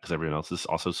win that because everyone else is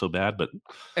also so bad. But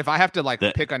if I have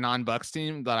to pick a non-Bucks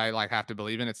team that I have to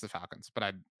believe in, it's the Falcons.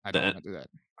 But I don't want to do that.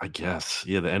 I guess,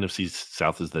 yeah. The NFC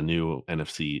South is the new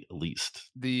NFC least.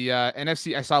 The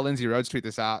NFC. I saw Lindsey Rhodes tweet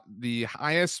this out. The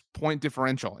highest point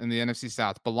differential in the NFC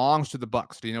South belongs to the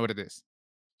Bucks. Do you know what it is?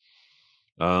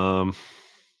 -3.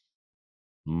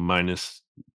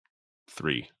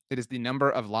 It is the number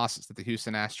of losses that the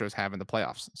Houston Astros have in the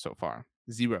playoffs so far.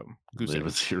 0. They have a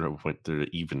 0 point. They're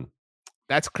even.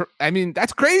 That's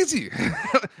crazy.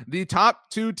 The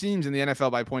top 2 teams in the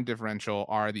NFL by point differential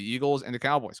are the Eagles and the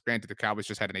Cowboys. Granted, the Cowboys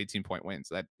just had an 18-point win.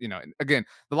 So that, again,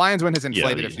 the Lions win has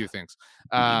inflated a few things.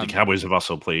 The Cowboys have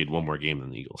also played one more game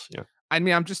than the Eagles. Yeah. I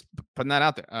mean, I'm just putting that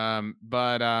out there.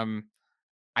 But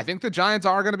I think the Giants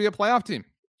are going to be a playoff team.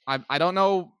 I don't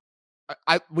know.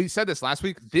 We said this last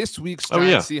week. This week's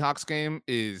Giants Seahawks game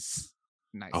is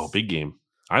nice. Oh, big game.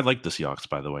 I like the Seahawks,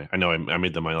 by the way. I know I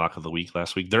made them my lock of the week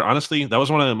last week. They're honestly, that was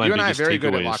one of my biggest takeaways. You and I are very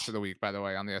good at locks of the week, by the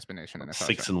way, on the SB Nation.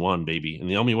 6-1, baby. And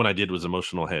the only one I did was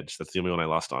Emotional Hedge. That's the only one I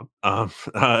lost on.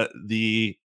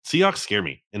 The Seahawks scare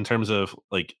me in terms of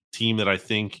team that I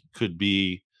think could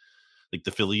be like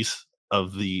the Phillies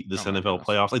of this NFL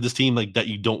playoffs. Like this team that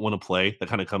you don't want to play that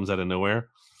kind of comes out of nowhere.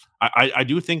 I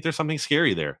do think there's something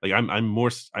scary there. Like I'm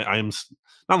not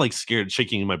scared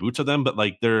shaking in my boots at them, but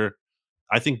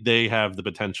I think they have the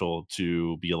potential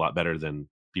to be a lot better than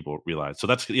people realize.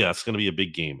 So it's going to be a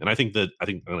big game. And I think I'm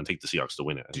going to take the Seahawks to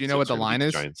win it. Do you know what the line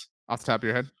is off the top of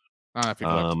your head? I don't know if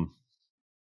you've looked.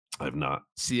 I have not.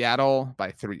 Seattle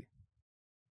by 3.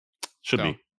 Should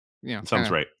be. Yeah. Sounds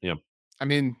right. Yeah. I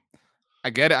mean, I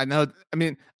get it. I know. I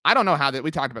mean, I don't know how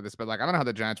we talked about this, but I don't know how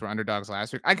the Giants were underdogs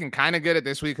last week. I can kind of get it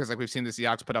this week because we've seen the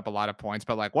Seahawks put up a lot of points,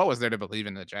 but what was there to believe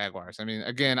in the Jaguars? I mean,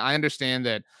 again, I understand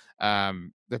that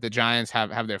that the Giants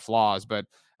have their flaws, but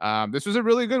this was a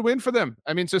really good win for them.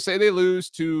 I mean, so say they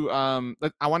lose to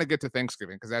I want to get to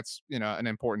Thanksgiving because that's an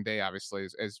important day, obviously,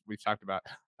 as we've talked about.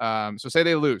 So say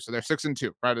they lose, so they're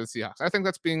 6-2 prior to the Seahawks. I think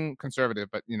that's being conservative,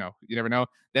 but you never know.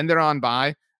 Then they're on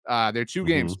bye. There are 2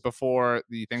 games before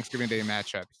the Thanksgiving Day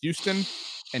matchup: Houston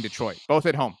and Detroit, both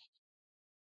at home.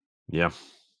 Yeah.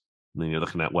 And then you're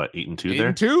looking at what, 8-2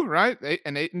 there? 8-2, right?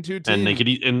 8-2 team. And they could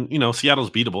Seattle's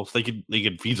beatable. So they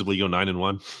could feasibly go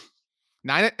 9-1.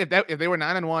 If they were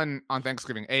 9-1 on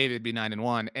Thanksgiving, they'd be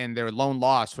 9-1, and their lone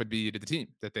loss would be to the team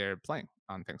that they're playing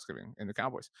on Thanksgiving in the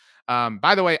Cowboys.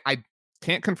 By the way, I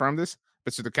can't confirm this,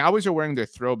 but so the Cowboys are wearing their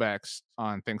throwbacks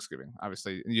on Thanksgiving.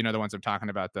 Obviously, the ones I'm talking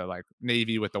about, the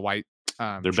navy with the white.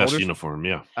 Their best uniform,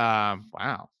 yeah.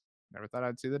 Wow. Never thought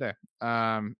I'd see the day.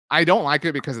 I don't like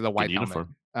it because of the white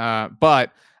uniform.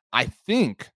 But I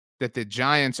think that the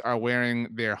Giants are wearing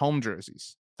their home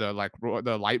jerseys, the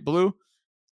light blue.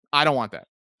 I don't want that.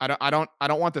 I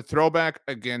don't want the throwback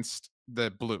against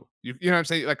the blue. You know what I'm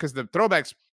saying? Because the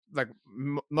throwbacks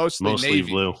mostly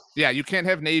navy. Blue. Yeah, you can't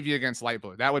have navy against light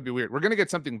blue. That would be weird. We're gonna get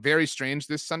something very strange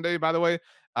this Sunday, by the way.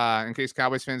 In case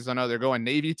Cowboys fans don't know, they're going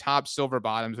navy top, silver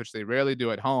bottoms, which they rarely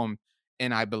do at home.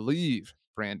 And I believe,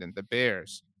 Brandon, the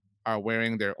Bears are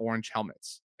wearing their orange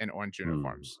helmets and orange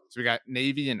uniforms. So we got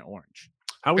navy and orange.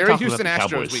 How are we very talking Houston about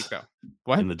the Astros Cowboys week though?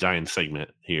 What in the Giants segment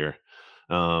here?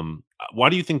 Why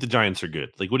do you think the Giants are good?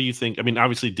 What do you think? I mean,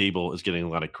 obviously Dable is getting a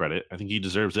lot of credit. I think he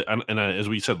deserves it. And as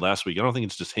we said last week, I don't think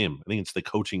it's just him. I think it's the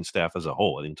coaching staff as a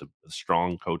whole. I think it's a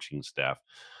strong coaching staff.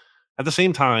 At the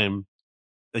same time,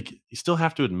 you still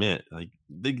have to admit,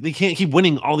 they can't keep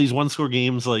winning all these 1-score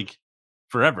games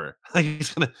forever.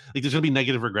 There's gonna be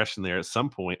negative regression there at some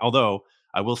point. Although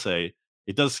I will say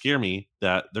it does scare me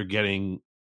that they're getting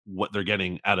what they're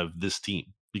getting out of this team.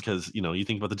 Because, you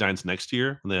think about the Giants next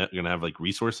year, and they're going to have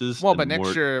resources. Well, but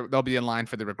next year they'll be in line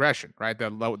for the regression, right? The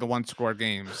 1-score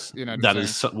games. That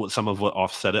is some of what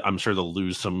offset it. I'm sure they'll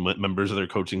lose some members of their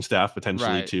coaching staff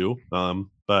potentially too.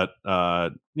 But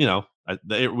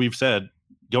we've said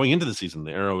going into the season,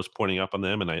 the arrow was pointing up on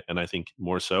them, and I think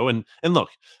more so. And look,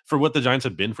 for what the Giants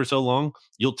have been for so long,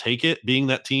 you'll take it being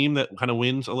that team that kind of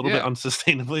wins a little bit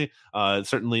unsustainably.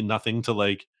 Certainly nothing to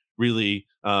like really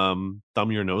thumb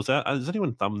your nose at. Does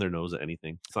anyone thumb their nose at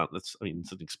anything? It's not. I mean,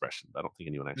 it's an expression. I don't think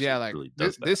anyone actually like really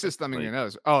does that. This is thumbing your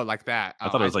nose. Oh, like that. I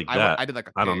thought it was like that. I did like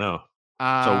a I don't know.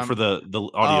 So for the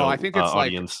audio I think it's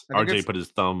audience, RJ put his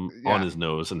thumb on his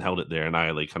nose and held it there, and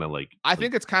I like kind of like. I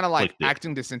think it's kind of like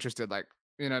acting disinterested, like,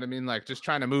 you know what I mean, like just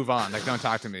trying to move on, like don't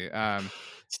talk to me.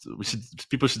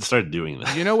 People should start doing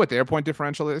that. You know what their point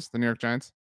differential is, the New York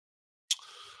Giants?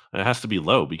 It has to be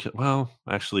low because, well,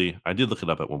 actually, I did look it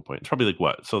up at one point. It's probably like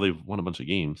what? So they've won a bunch of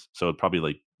games, so it's probably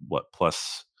like what,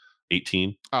 plus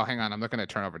 18? Oh, hang on, I'm looking at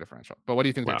turnover differential. But what do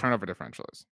you think their turnover differential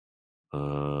is?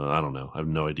 I don't know. I have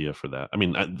no idea for that. I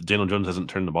mean, Daniel Jones hasn't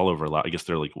turned the ball over a lot. I guess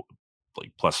they're like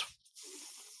plus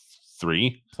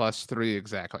 3. Plus 3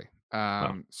 exactly.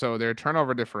 So their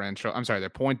turnover differential. I'm sorry, their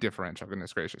point differential.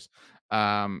 Goodness gracious.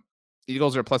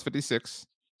 Eagles are plus 56.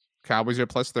 Cowboys are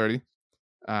plus 30.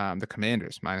 The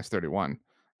Commanders minus 31.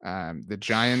 The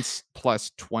Giants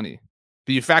plus 20.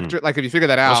 Do you factor like if you figure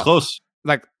that out? That's close.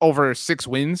 Like over 6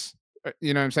 wins.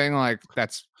 You know what I'm saying? Like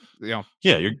that's, you know.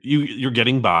 Yeah, you're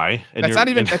getting by. And that's not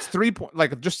even. That's 3 points.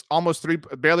 Like just almost 3,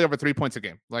 barely over 3 points a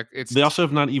game. Like it's. They also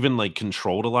have not even like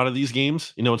controlled a lot of these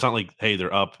games. You know, it's not like, hey,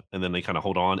 they're up and then they kind of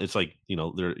hold on. It's like, you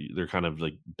know, they're kind of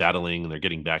like battling and they're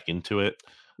getting back into it.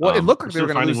 Well, it looked like they were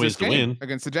going to lose this game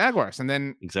against the Jaguars, and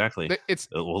then exactly it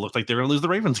looked like they're going to lose the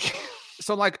Ravens game.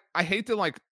 So like, I hate to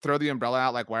like throw the umbrella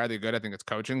out, like, why are they good? I think it's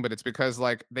coaching, but it's because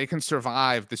like they can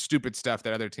survive the stupid stuff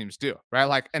that other teams do, right?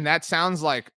 Like, and that sounds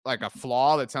like a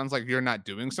flaw. That sounds like you're not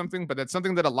doing something, but that's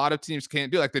something that a lot of teams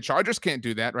can't do. Like the Chargers can't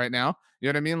do that right now. You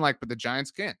know what I mean? Like, but the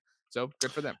Giants can. So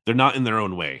good for them. They're not in their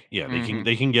own way. Yeah,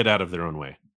 they can get out of their own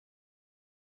way.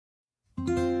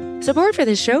 Support for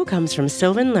this show comes from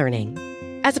Sylvan Learning.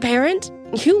 As a parent,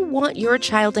 you want your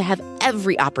child to have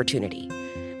every opportunity.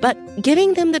 But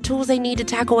giving them the tools they need to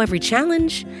tackle every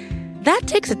challenge, that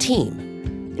takes a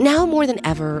team. Now more than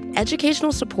ever,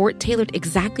 educational support tailored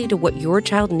exactly to what your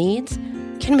child needs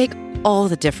can make all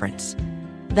the difference.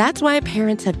 That's why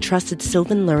parents have trusted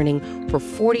Sylvan Learning for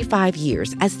 45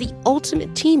 years as the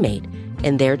ultimate teammate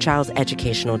in their child's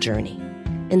educational journey,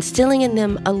 instilling in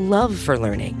them a love for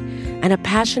learning and a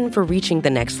passion for reaching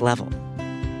the next level.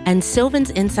 And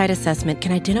Sylvan's Insight Assessment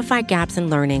can identify gaps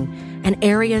in learning and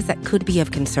areas that could be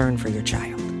of concern for your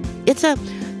child. It's a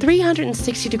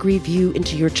 360-degree view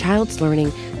into your child's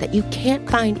learning that you can't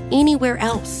find anywhere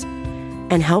else,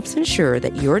 and helps ensure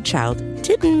that your child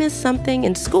didn't miss something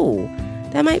in school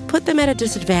that might put them at a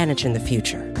disadvantage in the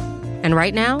future. And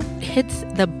right now, it's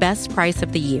the best price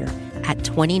of the year at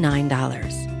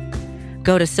 $29.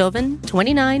 Go to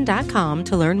sylvan29.com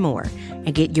to learn more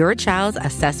and get your child's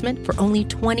assessment for only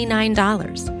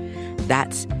 $29.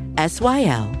 That's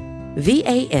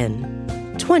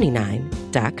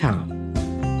SYLVAN29.com.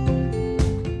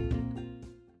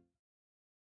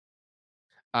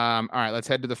 All right, let's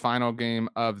head to the final game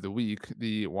of the week.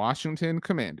 The Washington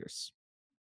Commanders.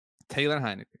 Taylor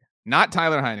Heineke, not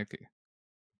Tyler Heineke.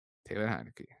 Taylor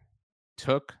Heineke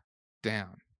took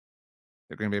down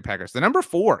the Green Bay Packers. The number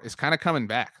 4 is kind of coming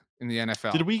back in the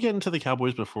NFL. Did we get into the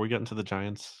Cowboys before we got into the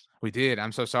Giants? We did.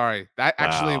 I'm so sorry. That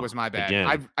actually was my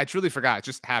bad. I truly forgot. It's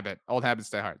just habit. Old habits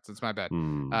die hard. So it's my bad.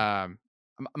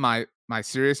 My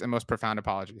serious and most profound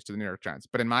apologies to the New York Giants.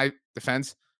 But in my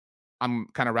defense, I'm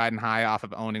kind of riding high off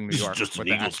of owning New York. Just with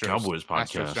the Eagles Cowboys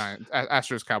podcast.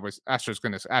 Astros Cowboys.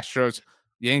 Astros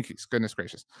Yankees. Goodness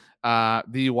gracious.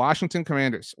 The Washington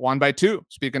Commanders won by 2.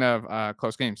 Speaking of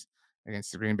close games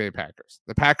against the Green Bay Packers.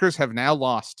 The Packers have now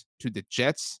lost to the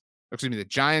Giants,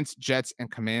 Jets, and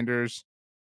Commanders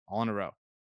all in a row.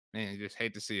 Man, you just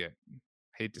hate to see it.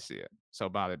 So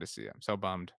bothered to see it. I'm so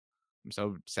bummed. I'm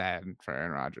so sad for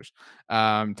Aaron Rodgers.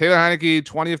 Taylor Heineke,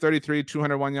 20 of 33,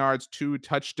 201 yards, 2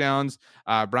 touchdowns.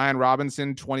 Brian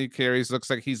Robinson, 20 carries.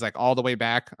 Looks like he's like all the way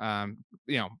back.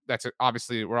 That's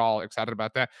obviously we're all excited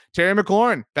about that. Terry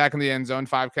McLaurin back in the end zone,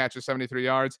 5 catches, 73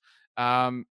 yards.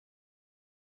 On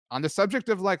the subject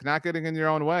of like not getting in your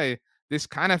own way, this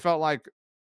kind of felt like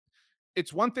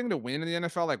it's one thing to win in the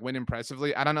NFL, like win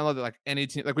impressively. I don't know that like any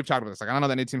team, like we've talked about this, like I don't know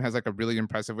that any team has like a really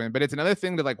impressive win, but it's another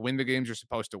thing to like win the games you're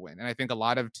supposed to win. And I think a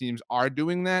lot of teams are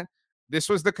doing that. This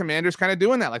was the Commanders kind of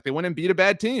doing that. Like they went and beat a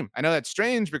bad team. I know that's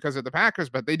strange because of the Packers,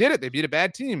 but they did it. They beat a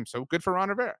bad team. So good for Ron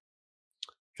Rivera.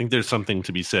 I think there's something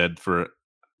to be said for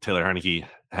Taylor Heineke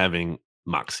having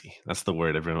moxie. That's the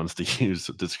word everyone wants to use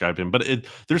to describe him. But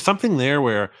there's something there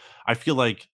where I feel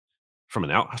like from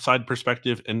an outside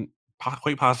perspective and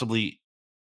quite possibly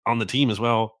on the team as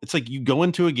well. It's like you go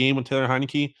into a game with Taylor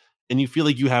Heineke and you feel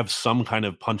like you have some kind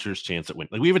of puncher's chance at winning.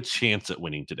 Like we have a chance at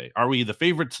winning today. Are we the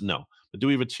favorites? No. But do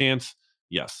we have a chance?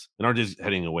 Yes. And RJ's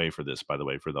heading away for this, by the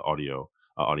way, for the audio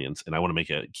audience. And I want to make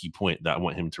a key point that I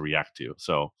want him to react to.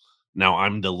 So now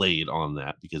I'm delayed on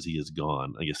that because he is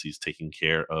gone. I guess he's taking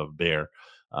care of Bear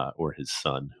or his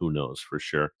son. Who knows for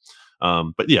sure.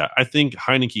 But yeah, I think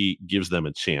Heineke gives them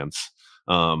a chance.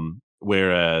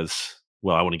 Whereas,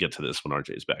 well, I want to get to this when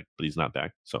RJ's back, but he's not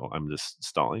back. So I'm just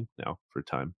stalling now for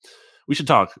time. We should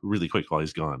talk really quick while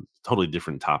he's gone. Totally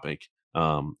different topic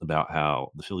about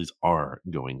how the Phillies are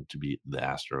going to beat the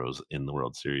Astros in the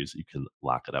World Series. You can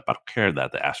lock it up. I don't care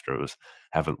that the Astros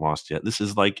haven't lost yet. This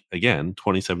is like, again,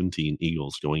 2017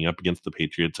 Eagles going up against the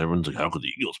Patriots. Everyone's like, how could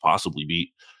the Eagles possibly beat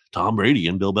Tom Brady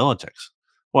and Bill Belichick's?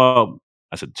 Well,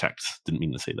 I said checks. Didn't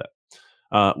mean to say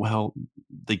that. Well,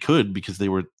 they could because they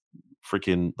were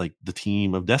freaking like the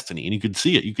team of destiny, and you could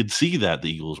see it. You could see that the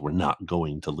Eagles were not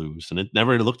going to lose, and it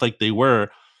never looked like they were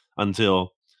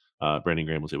until Brandon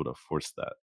Graham was able to force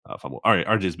that fumble. All right,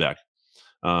 RJ's back.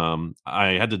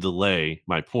 I had to delay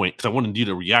my point because I wanted you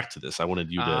to react to this. I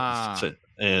wanted you to sit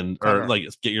and or like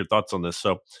get your thoughts on this.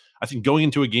 So I think going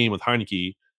into a game with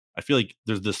Heineke, I feel like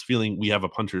there's this feeling we have a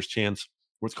puncher's chance.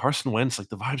 With Carson Wentz, like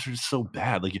the vibes are just so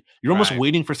bad. Like you're almost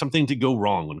waiting for something to go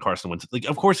wrong when Carson Wentz. Like,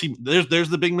 of course, there's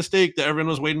the big mistake that everyone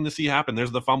was waiting to see happen.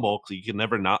 There's the fumble because you can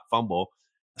never not fumble.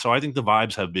 So I think the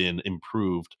vibes have been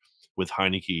improved with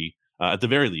Heineke at the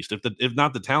very least. If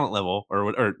not the talent level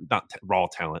or not raw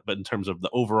talent, but in terms of the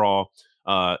overall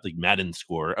like Madden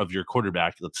score of your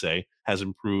quarterback, let's say, has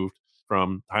improved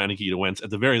from Heineke to Wentz.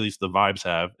 At the very least, the vibes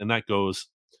have, and that goes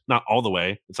not all the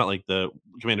way. It's not like the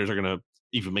Commanders are going to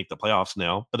even make the playoffs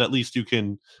now, but at least you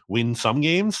can win some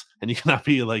games and you cannot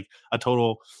be like a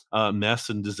total mess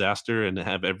and disaster and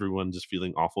have everyone just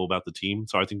feeling awful about the team.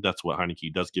 So I think that's what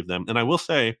Heineke does give them. And I will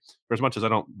say, for as much as I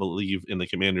don't believe in the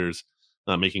Commanders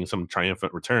making some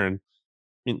triumphant return,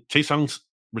 I mean, Chase Young's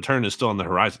return is still on the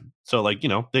horizon. So like,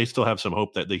 they still have some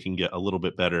hope that they can get a little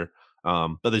bit better.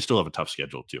 But they still have a tough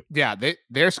schedule too. Yeah,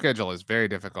 their schedule is very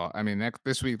difficult. I mean,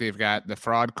 this week they've got the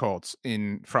Fraud Colts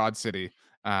in Fraud City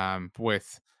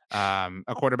with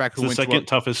a quarterback who went second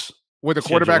toughest. With a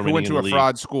quarterback who went to a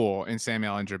fraud school in Sam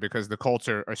Ellinger because the Colts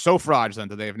are so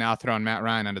fraudulent that they have now thrown Matt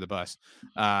Ryan under the bus.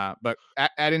 But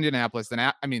at Indianapolis,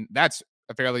 then that's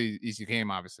a fairly easy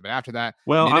game, obviously. But after that,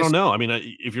 well, I don't know. I mean,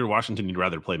 if you're Washington, you'd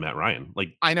rather play Matt Ryan.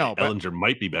 Like I know, Ellinger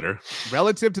might be better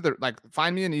relative to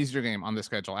find me an easier game on the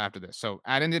schedule after this. So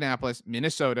at Indianapolis,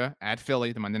 Minnesota, at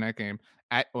Philly, the Monday night game,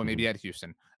 maybe at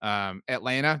Houston.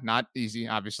 Atlanta, not easy,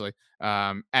 obviously.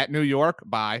 At New York,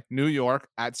 New York,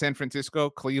 at San Francisco,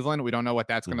 Cleveland. We don't know what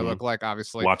that's going to look like,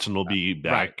 obviously. Watson will be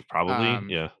back,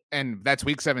 probably. Yeah. And that's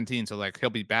week 17. So he'll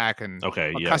be back and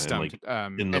accustomed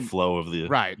in the flow of the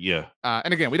right. Yeah.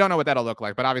 And again, we don't know what that'll look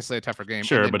like, but obviously a tougher game.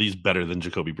 Sure, but he's better than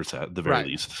Jacoby Brissett at the very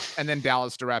least. And then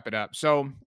Dallas to wrap it up. So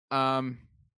I'm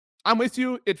with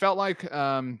you. It felt like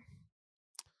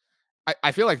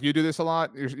I feel like you do this a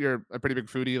lot. You're a pretty big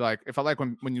foodie. Like, it felt like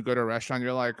when you go to a restaurant,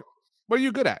 you're like, what are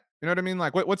you good at? You know what I mean?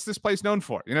 Like, what's this place known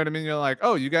for? You know what I mean? You're like,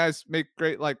 oh, you guys make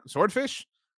great, like, swordfish?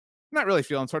 I'm not really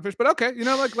feeling swordfish, but okay.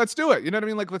 Like, let's do it. You know what I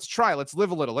mean? Like, let's try. Let's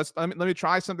live a little. Let me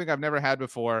try something I've never had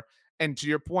before. And to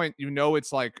your point,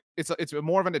 it's like, it's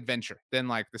more of an adventure than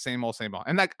like the same old.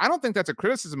 And like, I don't think that's a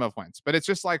criticism of Wentz, but it's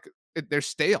just like, they're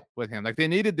stale with him. Like, they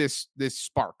needed this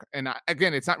spark. And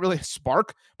again, it's not really a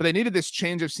spark, but they needed this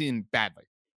change of scene badly.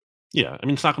 Yeah. I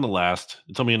mean, it's not going to last.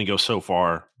 It's only going to go so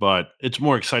far, but it's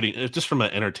more exciting. It's just from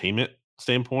an entertainment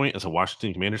standpoint as a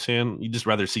Washington Commanders fan, you just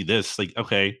rather see this. Like,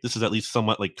 okay, this is at least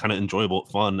somewhat like kind of enjoyable,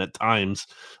 fun at times,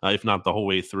 if not the whole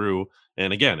way through.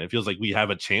 And again, it feels like we have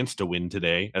a chance to win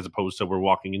today, as opposed to we're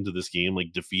walking into this game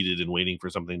like defeated and waiting for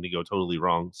something to go totally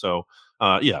wrong. So,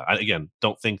 I again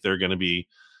don't think they're going to be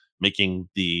making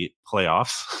the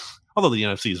playoffs, although the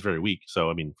NFC is very weak.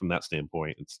 So, I mean, from that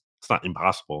standpoint, it's not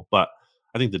impossible, but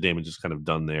I think the damage is kind of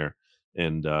done there,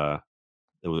 and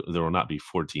there will not be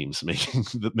 4 teams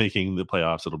making the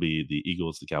playoffs. It'll be the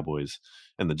Eagles, the Cowboys,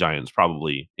 and the Giants,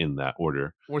 probably in that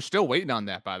order. We're still waiting on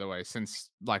that, by the way, since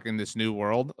like in this new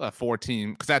world, 4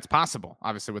 team, because that's possible,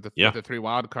 obviously with the 3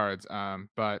 wild cards.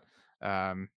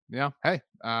 Hey,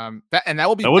 that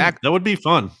will be that would be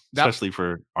fun, especially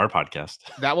for our podcast.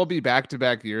 That will be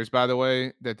back-to-back years, by the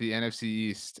way, that the NFC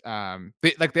East, the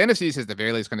NFC East is the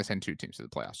very least going to send 2 teams to the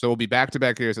playoffs. So it will be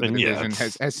back-to-back years that the division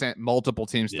has sent multiple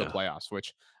teams to the playoffs,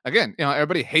 which again,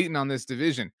 everybody hating on this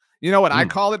division. You know what I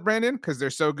call it, Brandon? Because they're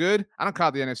so good. I don't call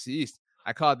it the NFC East.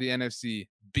 I call it the NFC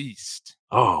Beast.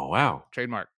 Oh, wow.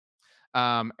 Trademark.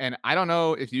 And I don't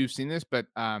know if you've seen this, but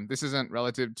this isn't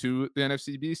relative to the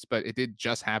NFC Beast, but it did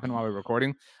just happen while we were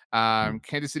recording.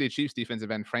 Kansas City Chiefs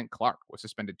defensive end Frank Clark was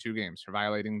suspended 2 games for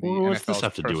violating the Well, what's NFL's this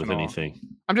have to do with anything?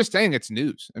 I'm just saying it's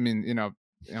news. I mean,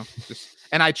 just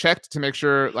and I checked to make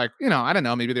sure, like, I don't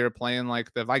know, maybe they were playing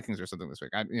like the Vikings or something this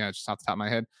week. Just off the top of my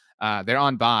head. They're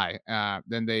on bye.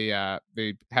 Then they have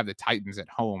the Titans at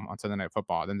home on Sunday Night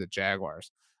Football, then the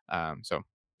Jaguars. So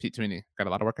Pete Tweeney got a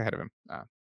lot of work ahead of him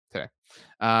today.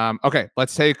 Okay,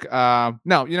 let's take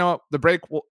no, the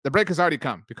break has already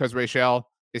come because Rachel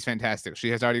is fantastic. She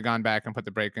has already gone back and put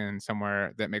the break in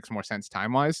somewhere that makes more sense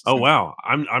time-wise. Oh wow.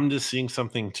 I'm just seeing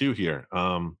something too here.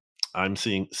 I'm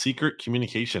seeing secret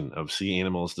communication of sea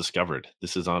animals discovered.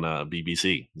 This is on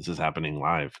BBC. This is happening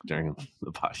live during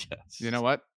the podcast. You know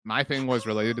what? My thing was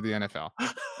related to the NFL.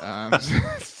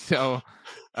 So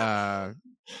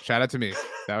shout out to me.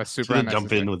 That was super unnecessary.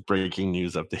 Jump in with breaking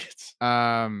news updates.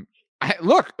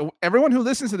 Look, everyone who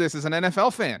listens to this is an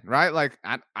NFL fan, right? Like,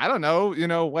 I don't know,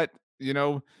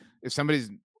 if somebody's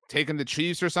taking the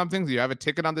Chiefs or something, do you have a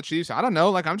ticket on the Chiefs? I don't know.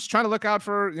 Like, I'm just trying to look out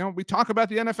for, we talk about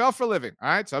the NFL for a living. All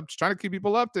right. So I'm just trying to keep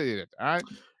people updated. All right.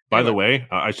 By the way,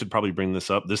 I should probably bring this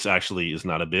up. This actually is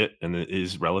not a bit, and it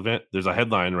is relevant. There's a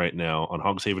headline right now on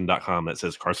hogshaven.com that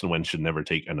says Carson Wentz should never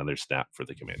take another snap for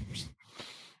the Commanders.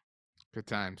 Good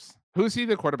times. Who's he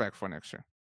the quarterback for next year?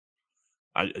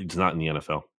 It's not in the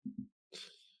NFL.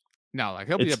 No, like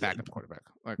he'll be a backup quarterback.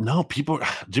 Like, no,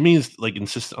 Jimmy is like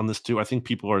insistent on this too. I think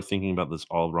people are thinking about this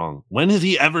all wrong. When has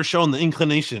he ever shown the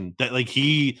inclination that like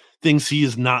he thinks he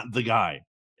is not the guy,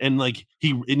 and like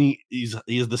he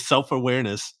has the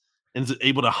self-awareness and is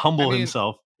able to humble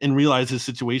himself and realize his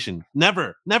situation?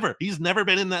 Never. He's never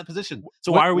been in that position.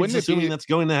 So why are we assuming that's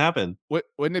going to happen?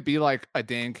 Wouldn't it be like a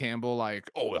Dan Campbell, like,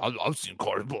 oh, I've seen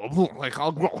cars, like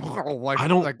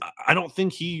I don't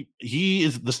think he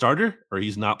is the starter or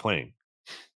he's not playing.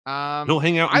 He'll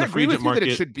hang out in the free agent market. That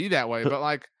it should be that way, but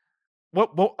like,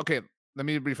 what? Okay, let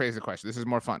me rephrase the question. This is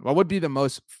more fun. What would be the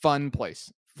most fun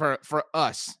place for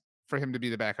us for him to be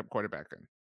the backup quarterback in?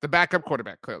 The backup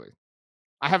quarterback, clearly.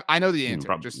 I know the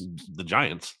answer. Just the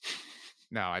Giants.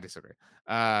 No, I disagree.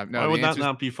 No, why would that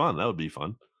not be fun? That would be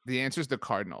fun. The answer is the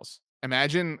Cardinals.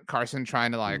 Imagine Carson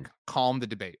trying to like calm the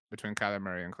debate between Kyler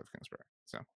Murray and Cliff Kingsbury.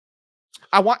 So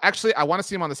I want to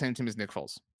see him on the same team as Nick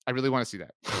Foles. I really want to see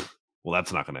that. Well,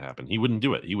 that's not going to happen. He wouldn't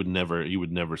do it. He would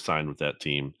never sign with that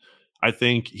team. I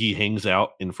think he hangs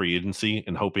out in free agency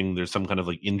and hoping there's some kind of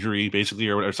like injury basically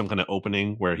or some kind of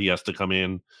opening where he has to come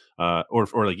in or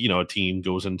like, a team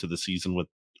goes into the season with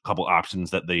a couple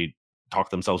options that they talk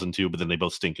themselves into, but then they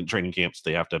both stink in training camps.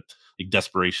 They have to like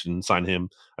desperation sign him.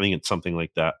 I think it's something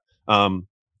like that.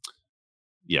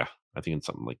 Yeah, I think it's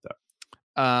something like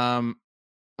that.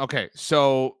 Okay.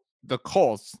 So the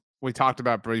Colts, we talked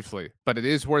about briefly, but it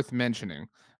is worth mentioning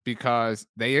because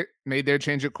they made their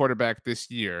change at quarterback this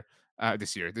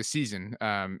season.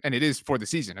 And it is for the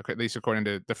season, okay, at least according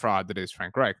to the fraud that is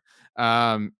Frank Reich.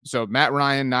 So Matt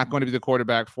Ryan not going to be the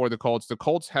quarterback for the Colts. The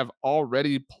Colts have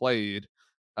already played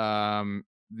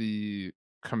the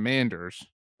Commanders.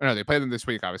 No, they played them this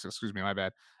week, obviously. Excuse me, my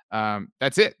bad.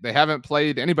 That's it. They haven't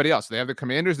played anybody else. They have the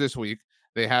Commanders this week.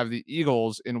 They have the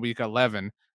Eagles in week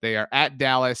 11. They are at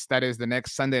Dallas. That is the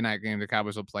next Sunday night game the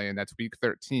Cowboys will play in. That's week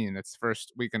 13. That's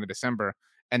first weekend of December.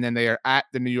 And then they are at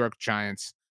the New York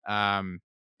Giants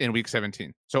in week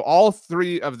 17. So all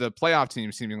 3 of the playoff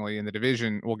teams seemingly in the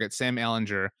division will get Sam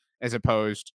Ehlinger as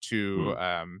opposed to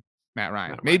Matt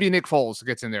Ryan. Maybe Nick Foles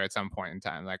gets in there at some point in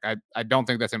time. Like I don't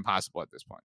think that's impossible at this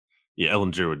point. Yeah,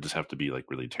 Ehlinger would just have to be like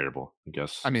really terrible, I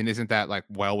guess. I mean, isn't that like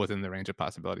well within the range of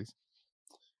possibilities?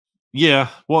 Yeah,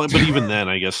 well, but even then,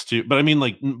 I guess too. But I mean,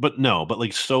 like, but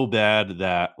like so bad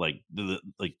that like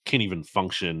like can't even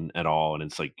function at all, and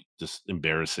it's like just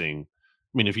embarrassing.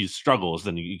 I mean, if he struggles,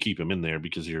 then you keep him in there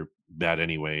because you're bad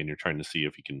anyway, and you're trying to see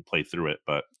if he can play through it.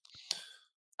 But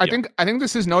I think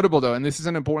this is notable though, and this is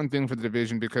an important thing for the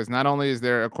division because not only is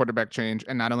there a quarterback change,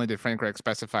 and not only did Frank Reich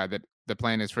specify that the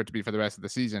plan is for it to be for the rest of the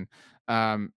season,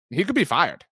 he could be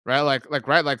fired, right?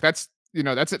 Like that's.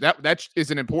 That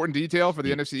is an important detail for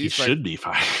the NFC East. He should be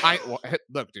fired.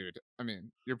 Look, dude. I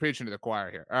mean, you're preaching to the choir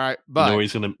here. All right, but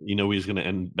he's gonna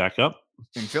end back up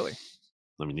in Philly.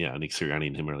 I mean, yeah, Nick Sirianni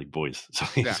and him are like boys. So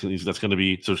that's going to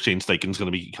be so Shane Steichen's going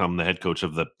to become the head coach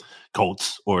of the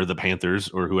Colts or the Panthers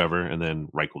or whoever, and then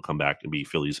Reich will come back and be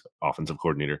Philly's offensive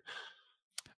coordinator.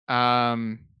 That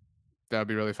would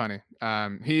be really funny.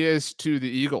 He is to the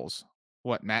Eagles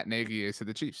what Matt Nagy is to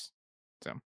the Chiefs.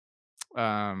 So,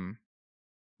 wow.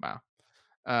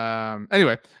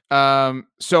 Anyway,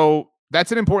 so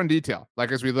That's an important detail.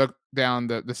 Like as we look down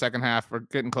the second half, we're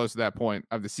getting close to that point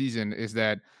of the season, is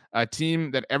that a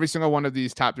team that every single one of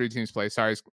these top 3 teams play,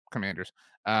 Commanders,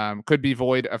 could be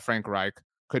void of Frank Reich,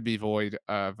 could be void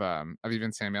of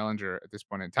even Sam Ehlinger at this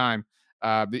point in time.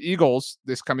 The Eagles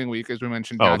this coming week, as we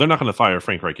mentioned. Oh, they're not going to fire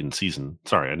Frank Reich in season.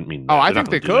 Sorry, I didn't mean that. Oh, I think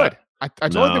they could. I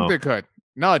totally think they could.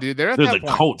 No, dude, they're the point.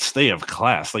 Colts. They have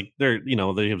class. Like they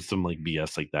have some like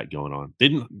BS like that going on.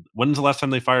 When's the last time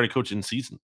they fired a coach in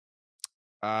season?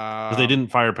 Because they didn't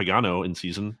fire Pagano in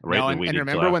season, right? No, and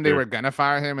remember when they were gonna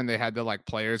fire him, and they had to like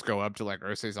players go up to like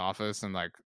Irsay's office and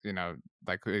like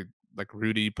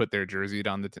Rudy put their jerseys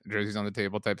on the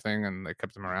table type thing, and they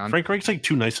kept him around. Frank Reich's like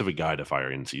too nice of a guy to fire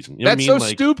in season. You know That's what I mean?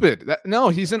 So stupid. No,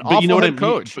 he's an awful head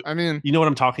coach. I mean, you know what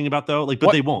I'm talking about though. Like,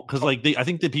 but they won't, because like I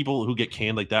think the people who get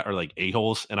canned like that are like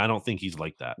a-holes, and I don't think he's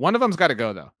like that. One of them's got to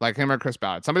go though, like him or Chris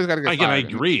Ballard. Somebody's got to get fired. I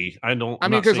agree. I'm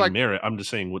not saying like merit. I'm just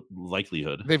saying what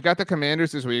likelihood. They've got the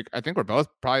Commanders this week. I think we're both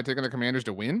probably taking the Commanders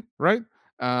to win, right?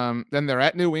 Then they're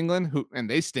at New England, and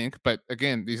they stink. But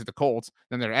again, these are the Colts.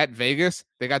 Then they're at Vegas.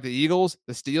 They got the Eagles,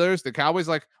 the Steelers, the Cowboys.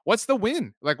 Like, what's the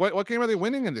win? Like, what game are they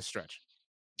winning in this stretch?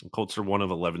 The Colts are one of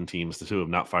 11 teams who have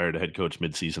not fired a head coach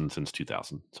midseason since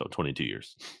 2000. So 22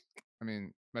 years. I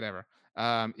mean, whatever.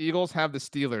 Eagles have the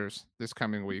Steelers this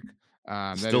coming week.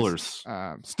 Steelers.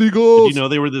 Steagles. Did you know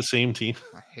they were the same team?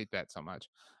 I hate that so much.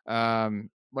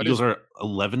 Eagles are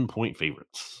 11-point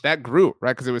favorites. That grew,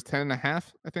 right? Because it was 10.5,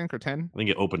 I think, or 10. I think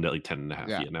it opened at like 10.5.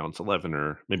 Yeah, now it's 11,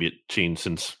 or maybe it changed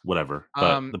since whatever.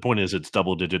 But the point is, it's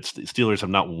double digits. The Steelers have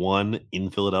not won in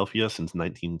Philadelphia since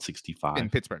 1965. In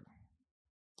Pittsburgh.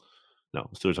 No,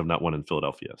 the Steelers have not won in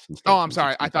Philadelphia since. Oh, I'm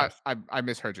sorry. I thought I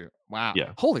misheard you. Wow.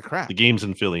 Yeah. Holy crap. The game's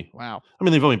in Philly. Wow. I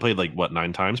mean, they've only played like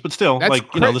 9 times, but still, That's the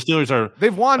Steelers are.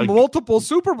 They've won multiple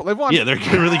Super Bowls. They've won. Yeah, they're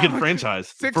a really good franchise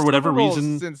 6 for whatever Super Bowls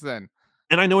reason since then.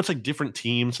 And I know it's like different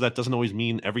teams, so that doesn't always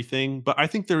mean everything. But I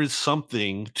think there is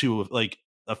something to like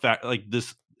a fact like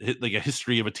this, like a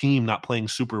history of a team not playing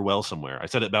super well somewhere. I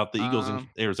said it about the Eagles in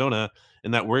Arizona,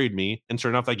 and that worried me. And sure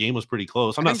enough, that game was pretty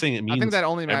close. I'm not saying it means. I think that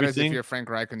only matters everything. If you're Frank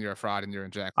Reich and you're a fraud and you're in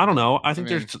Jack. I don't know. I think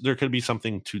there could be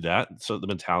something to that. So the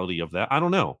mentality of that, I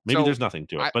don't know. Maybe there's nothing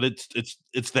to it, but it's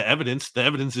the evidence. The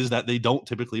evidence is that they don't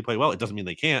typically play well. It doesn't mean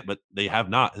they can't, but they have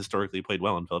not historically played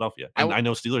well in Philadelphia. And I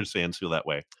know Steelers fans feel that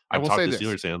way. I've talked to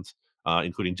Steelers fans,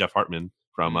 including Jeff Hartman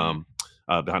from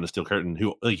Behind the Steel Curtain,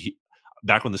 who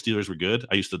back when the Steelers were good,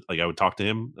 I would talk to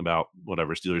him about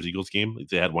whatever Steelers-Eagles game. Like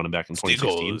they had one back in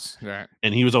 2016. Right.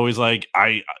 And he was always like,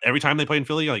 every time they played in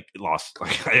Philly, like it lost.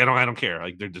 Like I don't care.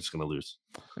 Like they're just gonna lose.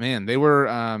 Man, they were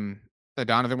the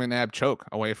Donovan McNabb choke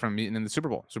away from meeting in the Super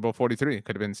Bowl. Super Bowl 43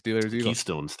 could have been Steelers-Eagles.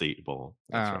 Keystone State Bowl.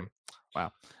 That's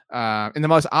right. Wow. In the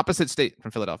most opposite state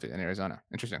from Philadelphia in Arizona.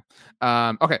 Interesting.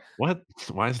 Okay. What?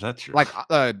 Why is that true? Like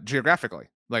geographically,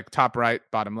 like top right,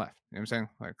 bottom left. You know what I'm saying?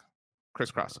 Like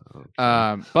crisscross.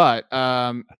 Okay. But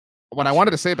what I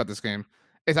wanted to say about this game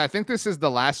is I think this is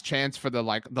the last chance for the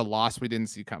loss we didn't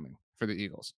see coming for the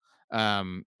Eagles.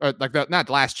 Or like not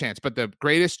last chance, but the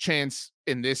greatest chance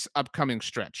in this upcoming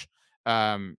stretch.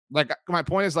 Like my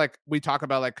point is, like, we talk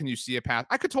about, like, can you see a path?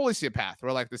 I could totally see a path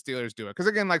where like the Steelers do it, because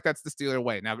again, like, that's the Steeler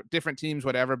way. Now different teams,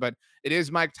 whatever, but it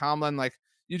is Mike Tomlin. Like,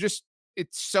 it's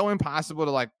so impossible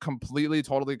to like completely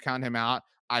totally count him out.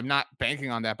 I'm not banking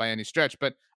on that by any stretch,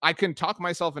 but I can talk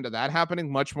myself into that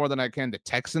happening much more than I can the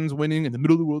Texans winning in the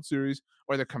middle of the World Series,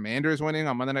 or the Commanders winning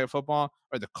on Monday Night Football,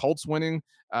 or the Colts winning,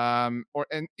 and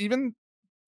even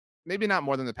maybe not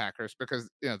more than the Packers, because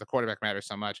the quarterback matters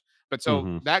so much. But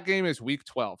so that game is week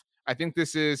 12. I think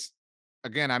this is,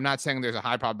 again, I'm not saying there's a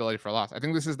high probability for a loss. I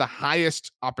think this is the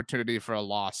highest opportunity for a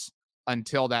loss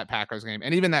until that Packers game.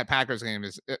 And even that Packers game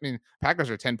is, I mean, Packers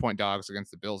are 10-point dogs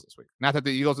against the Bills this week. Not that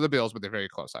the Eagles are the Bills, but they're very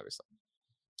close, obviously.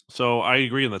 So I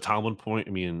agree on the Tomlin point.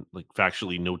 I mean, like,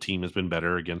 factually, no team has been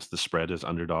better against the spread as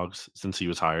underdogs since he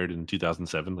was hired in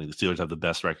 2007. Like, the Steelers have the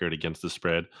best record against the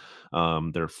spread.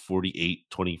 They're 48,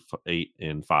 28,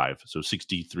 and 5. So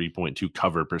 63.2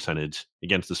 cover percentage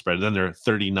against the spread. And then they're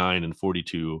 39 and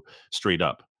 42 straight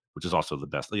up, which is also the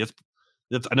best. Like,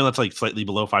 I know that's like slightly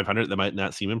below 500. That might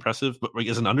not seem impressive, but like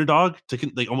as an underdog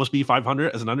to like almost be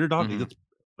 500 as an underdog,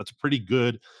 that's pretty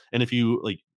good. And if you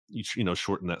like, you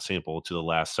shorten that sample to the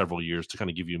last several years to kind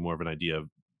of give you more of an idea of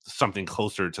something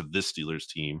closer to this Steelers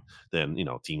team than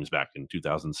teams back in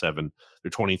 2007. They're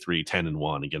 23, 10 and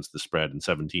 1 against the spread, and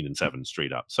 17 and 7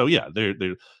 straight up. So yeah,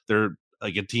 they're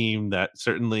like a team that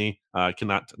certainly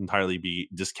cannot entirely be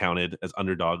discounted as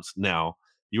underdogs. Now,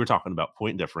 you were talking about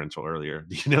point differential earlier.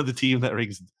 Do you know the team that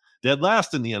ranks dead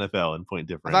last in the NFL in point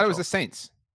differential? I thought it was the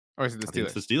Saints, or is it the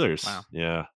Steelers? It's the Steelers. Wow.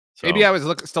 Yeah. So, maybe I was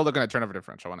still looking at turnover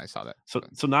differential when I saw that.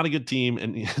 So not a good team.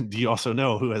 And do you also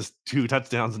know who has 2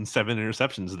 touchdowns and 7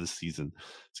 interceptions this season?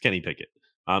 It's Kenny Pickett.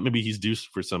 Maybe he's due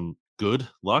for some good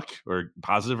luck or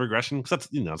positive regression, because that's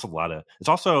it's a lot of. It's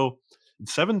also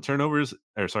 7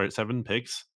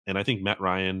 picks, and I think Matt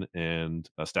Ryan and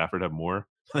Stafford have more.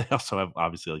 They also have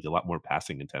obviously like a lot more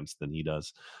passing attempts than he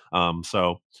does.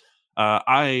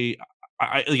 I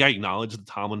acknowledge the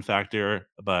Tomlin factor,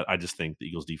 but I just think the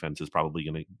Eagles defense is probably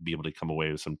going to be able to come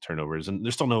away with some turnovers. And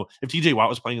there's still no, if TJ Watt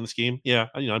was playing in this game, yeah,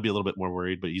 I'd be a little bit more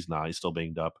worried, but he's not. He's still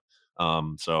banged up.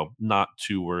 So not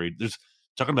too worried. There's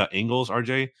talking about angles,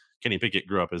 RJ. Kenny Pickett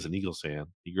grew up as an Eagles fan.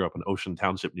 He grew up in Ocean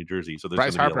Township, New Jersey. So there's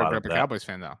Bryce going to be Harper a lot grew of up a that. Cowboys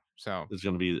fan, though. So there's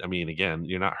going to be, again,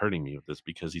 you're not hurting me with this,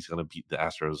 because he's going to beat the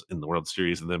Astros in the World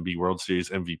Series and then be World Series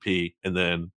MVP. And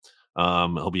then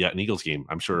he'll be at an Eagles game,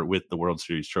 I'm sure, with the World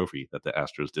Series trophy that the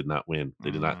Astros did not win. They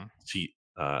did not cheat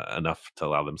enough to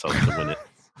allow themselves to win it.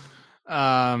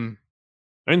 I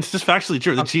mean, it's just factually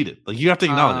true. They cheated. Like, you have to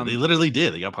acknowledge it. They literally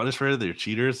did. They got punished for it. They're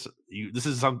cheaters. This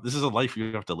is a life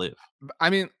you have to live. I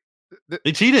mean,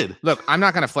 they cheated. Look, I'm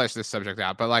not going to flesh this subject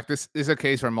out, but like, this is a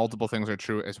case where multiple things are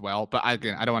true as well. But I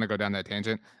don't want to go down that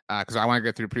tangent because I want to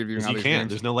get through previewing all these games.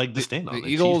 There's no leg to stand on. The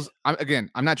Eagles.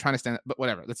 I'm not trying to stand, but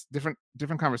whatever. That's different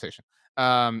conversation.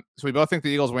 So we both think the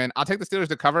Eagles win. I'll take the Steelers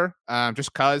to cover,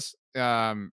 just cause.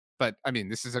 But I mean,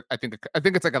 this is I think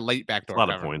it's like a late backdoor. A lot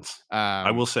cover. of points.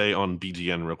 I will say on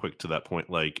BGN real quick to that point,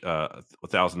 like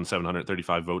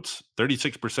 1,735 votes,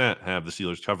 36% have the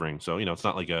Steelers covering. So it's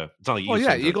not like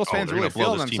Eagles fans really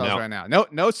feel themselves right now.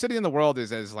 No city in the world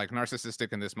is as like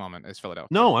narcissistic in this moment as Philadelphia.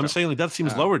 No, I'm saying like that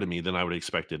seems lower to me than I would have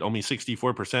expected. Only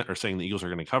 64% are saying the Eagles are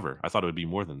going to cover. I thought it would be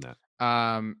more than that.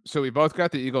 So we both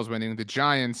got the Eagles winning. The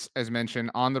Giants, as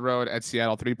mentioned, on the road at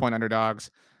Seattle, 3-point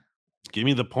underdogs. Give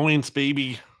me the points,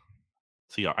 baby.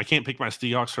 Seahawks. I can't pick my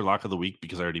Seahawks for lock of the week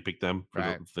because I already picked them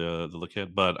for the look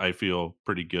ahead, but I feel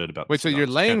pretty good about. Wait, so you're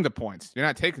laying the points? You're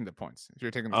not taking the points. If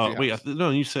you're taking the Seahawks. Wait,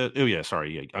 no, you said. Oh yeah,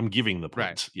 sorry. Yeah, I'm giving the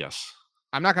points. Right. Yes.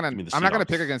 I'm not gonna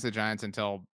pick against the Giants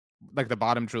until like the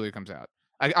bottom truly comes out.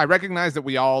 I recognize that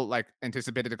we all like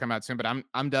anticipated to come out soon, but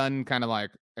I'm done kind of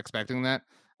like expecting that.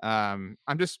 I'm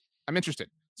interested.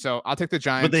 So I'll take the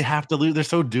Giants. But they have to lose. They're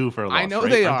so due for a loss. I know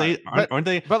right? they aren't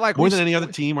they? But like more than any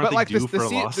other team, aren't they due for a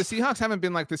loss? The Seahawks haven't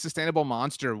been like the sustainable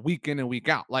monster week in and week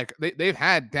out. Like they've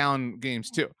had down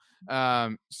games too.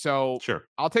 So sure,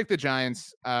 I'll take the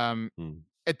Giants.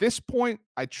 At this point,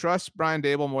 I trust Brian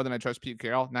Dable more than I trust Pete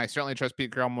Carroll. Now I certainly trust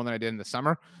Pete Carroll more than I did in the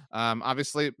summer.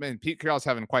 Obviously, Pete Carroll's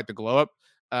having quite the glow up.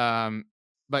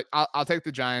 But I'll take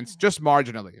the Giants just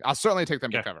marginally. I'll certainly take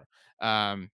them to cover.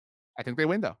 I think they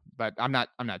win though, but I'm not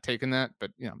taking that.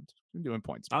 But I'm doing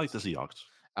points. I like the Seahawks.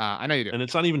 I know you do, and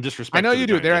it's not even disrespect. I know you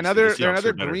do. They're another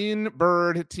the green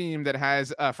bird team that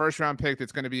has a first round pick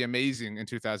that's going to be amazing in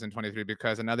 2023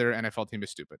 because another NFL team is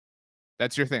stupid.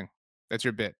 That's your thing. That's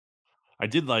your bit. I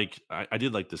did like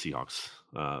the Seahawks,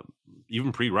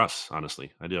 even pre-Russ.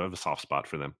 Honestly, I do have a soft spot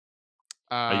for them.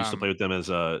 I used to play with them as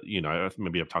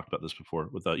maybe I've talked about this before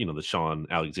with the Sean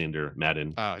Alexander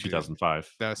Madden 2005.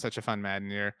 Dude, that was such a fun Madden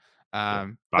year.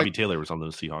 Bobby Taylor was on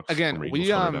those Seahawks. Again,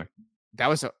 that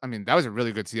was a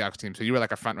really good Seahawks team. So you were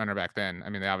like a front runner back then. I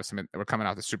mean, they obviously were coming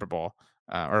out the Super Bowl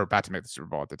or about to make the Super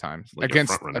Bowl at the time.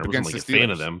 Against the Steelers. A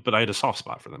fan of them, but I had a soft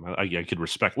spot for them. I could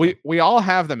respect. We all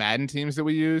have the Madden teams that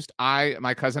we used.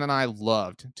 My cousin and I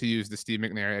loved to use the Steve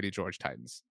McNair, Eddie George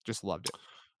Titans. Just loved it.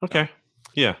 Okay,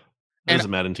 yeah. There's a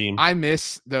Madden team. I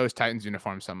miss those Titans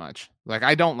uniforms so much. Like,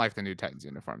 I don't like the new Titans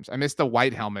uniforms. I miss the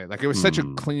white helmet. Like, it was such a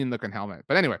clean looking helmet.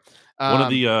 But anyway, one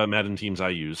of the Madden teams I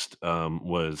used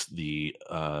was the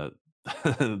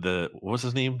what was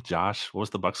his name? Josh. What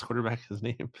was the Bucs quarterback? His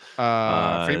name?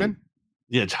 Freeman.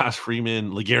 Yeah, Josh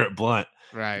Freeman, LeGarrette Blount.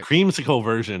 Right. Creamsicle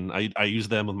version. I used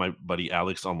them with my buddy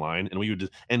Alex online, and we would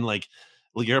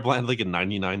LeGarrette Blount had like a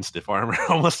 99 stiff armor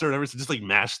almost or whatever. So just like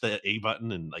mash the A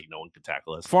button and like no one could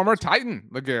tackle us. Former Titan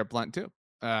LeGarrette Blount too.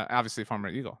 Obviously former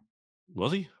Eagle.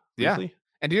 Was he? Yeah. Really?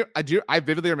 And I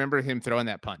vividly remember him throwing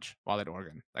that punch while at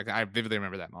Oregon. Like I vividly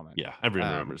remember that moment. Yeah,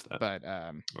 everyone remembers that. But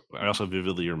I also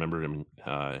vividly remember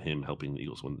him helping the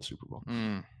Eagles win the Super Bowl.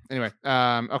 Anyway,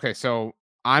 okay, so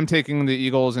I'm taking the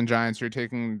Eagles and Giants. You're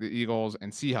taking the Eagles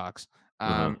and Seahawks.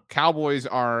 Cowboys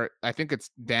are, I think it's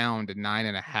down to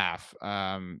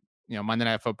 9.5. Monday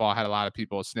Night Football had a lot of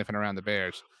people sniffing around the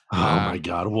Bears. Oh my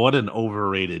God, what an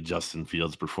overrated Justin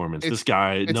Fields performance! This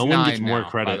guy, no one gets more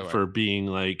credit for being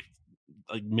like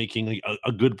making like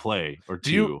a good play or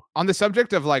two. On the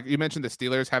subject of like you mentioned the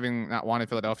Steelers having not won in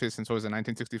Philadelphia since what was it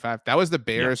 1965? That was the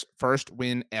Bears' first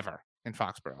win ever in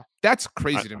Foxborough. That's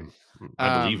crazy to me.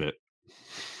 I believe it.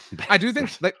 I do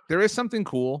think like there is something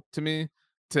cool to me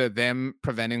to them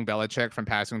preventing Belichick from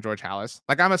passing George Halas.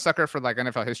 Like I'm a sucker for like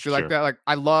NFL history like Sure. that. Like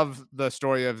I love the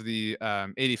story of the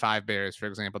 85 Bears, for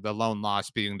example, the lone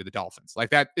loss being to the Dolphins. Like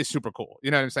that is super cool.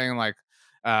 You know what I'm saying? Like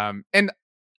and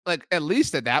like at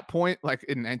least at that point, like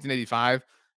in 1985,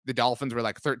 the Dolphins were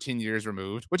like 13 years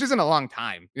removed, which isn't a long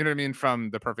time, you know what I mean, from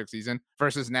the perfect season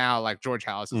versus now like George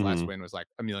Halas's last win was like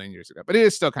a million years ago. But it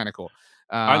is still kind of cool.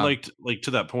 I liked like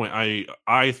to that point.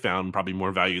 I found probably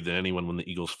more value than anyone when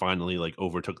the Eagles finally like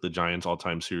overtook the Giants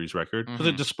all-time series record because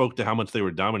it just spoke to how much they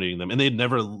were dominating them, and they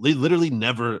literally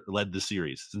never led the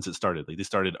series since it started. Like they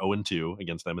started 0-2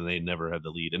 against them, and they never had the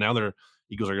lead. And now their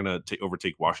Eagles are going to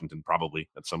overtake Washington probably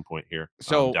at some point here.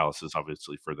 So Dallas is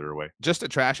obviously further away. Just to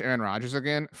trash Aaron Rodgers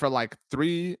again, for like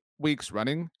 3 weeks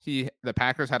running, the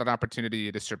Packers had an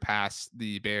opportunity to surpass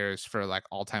the Bears for like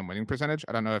all-time winning percentage.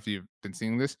 I don't know if you've been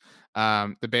seeing this.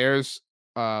 The Bears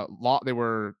they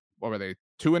were, what were they,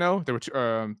 2-0? They were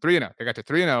 3-0. They got to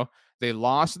 3-0. They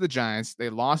lost to the Giants, they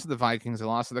lost to the Vikings, they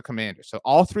lost to the Commanders. So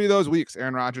all 3 of those weeks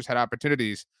Aaron Rodgers had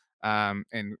opportunities for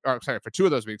 2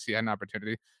 of those weeks he had an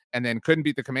opportunity and then couldn't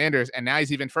beat the Commanders, and now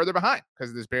he's even further behind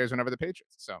because this Bears went over the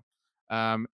Patriots. So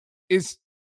this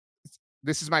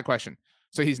is my question.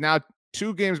 So he's now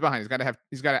 2 games behind.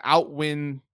 He's got to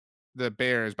outwin the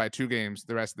Bears by 2 games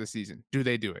the rest of the season. Do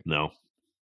they do it? No.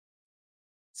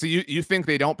 So you think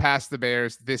they don't pass the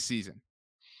Bears this season?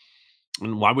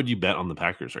 And why would you bet on the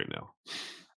Packers right now?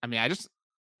 I mean,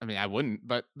 I wouldn't,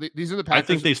 but these are the Packers. I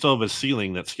think they still have a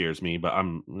ceiling that scares me, but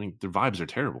their vibes are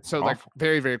terrible. So like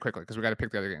very, very quickly, because we got to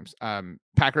pick the other games.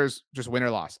 Packers just win or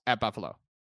loss at Buffalo.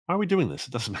 Why are we doing this?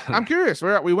 It doesn't matter. I'm curious.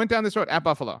 We went down this road at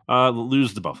Buffalo.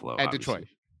 Lose to Buffalo. At obviously.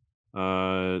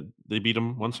 Detroit. They beat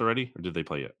them once already, or did they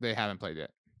play yet? They haven't played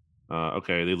yet.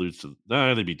 Okay, they lose to.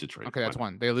 They beat Detroit. Okay, that's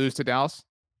one. They lose to Dallas.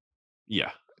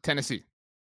 Yeah. Tennessee.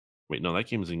 Wait, no, that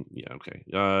game's in. Yeah, okay.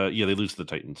 Yeah, they lose to the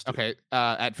Titans. Too. Okay.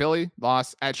 At Philly,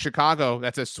 loss. At Chicago,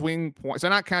 that's a swing point. So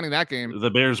not counting that game.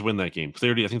 The Bears win that game. I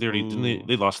think they already didn't.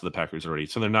 They lost to the Packers already,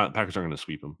 so Packers aren't going to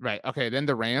sweep them. Right. Okay. Then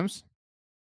the Rams.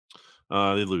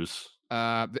 They lose.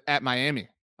 At Miami,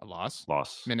 a loss.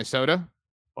 Loss. Minnesota.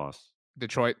 Loss.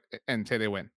 Detroit, and say they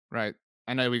win. Right.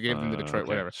 I know we gave them the Detroit,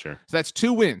 whatever. Sure. So that's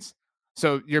 2 wins.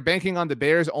 So you're banking on the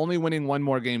Bears only winning 1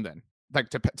 more game then, like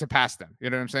to pass them. You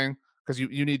know what I'm saying? Because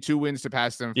you need 2 wins to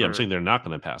pass them. Yeah, I'm saying they're not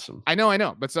going to pass them. I know,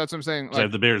 but that's what I'm saying. Like, I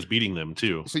have the Bears beating them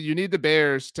too. So you need the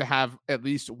Bears to have at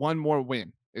least 1 more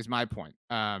win. Is my point.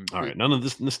 All right, none of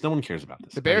this. No one cares about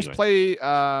this. The Bears play.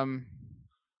 I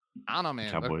don't know,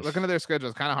 man. Looking at their schedule,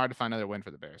 it's kind of hard to find another win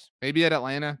for the Bears. Maybe at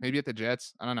Atlanta, maybe at the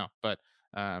Jets. I don't know, but.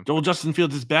 Joel Justin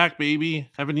Fields is back,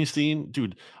 baby. Haven't you seen,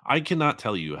 dude? I cannot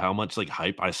tell you how much like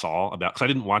hype I saw about, because I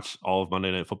didn't watch all of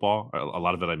Monday Night Football. A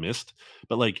lot of it I missed,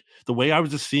 but like the way I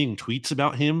was just seeing tweets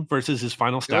about him versus his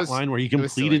final stat line where he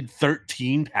completed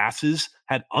 13 passes,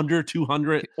 had under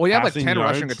 200. Well, he had like 10 yards.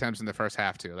 rushing attempts in the first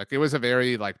half too. Like it was a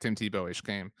very like Tim Tebow-ish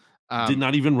game. Did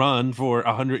not even run for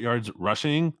 100 yards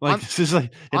rushing. Like this is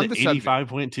like an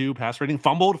 85.2 pass rating.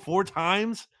 Fumbled 4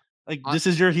 times. Like this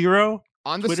is your hero.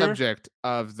 On the subject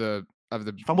of the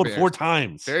fumbled Bears, 4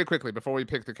 times. Very quickly before we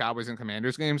pick the Cowboys and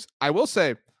Commanders games, I will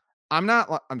say I'm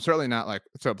certainly not like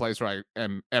to a place where I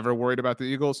am ever worried about the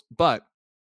Eagles, but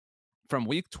from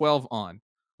week 12 on,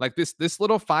 like this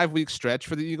little 5-week stretch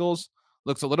for the Eagles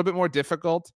looks a little bit more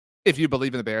difficult. If you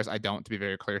believe in the Bears, I don't, to be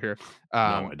very clear here.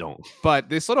 No, I don't. But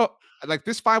this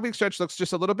 5-week stretch looks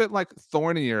just a little bit like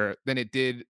thornier than it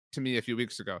did to me a few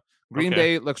weeks ago. Green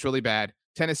Bay looks really bad.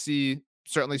 Tennessee,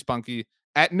 certainly spunky.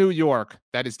 At New York,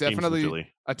 that is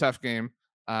definitely a tough game.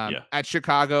 At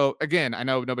Chicago, again, I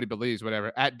know nobody believes,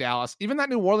 whatever. At Dallas, even that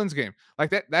New Orleans game, like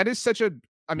that is such a.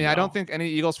 I mean, I don't think any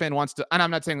Eagles fan wants to. And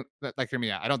I'm not saying that, like, hear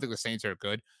me out. I don't think the Saints are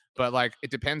good, but like,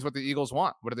 it depends what the Eagles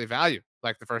want. What do they value?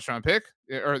 Like the first round pick,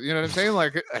 or you know what I'm saying?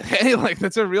 Like, hey, like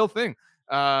that's a real thing.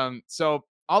 So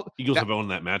Eagles have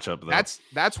owned that matchup. Though.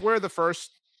 That's where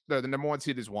the number 1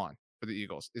 seed is won for the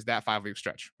Eagles, is that 5-week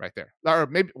stretch right there, or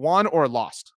maybe won or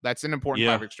lost. That's an important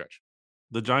 5-week stretch.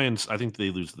 The Giants, I think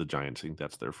they lose to the Giants. I think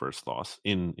that's their first loss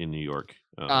in New York.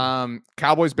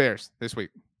 Cowboys Bears this week.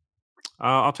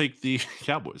 I'll take the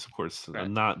Cowboys, of course. Right.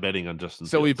 I'm not betting on Justin.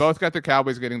 So Fields. we both got the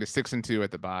Cowboys getting to 6-2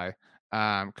 at the bye.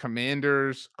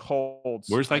 Commanders, Colts.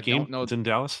 Where's that game? It's in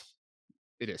Dallas.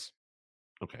 It is.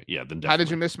 Okay, yeah. Then how did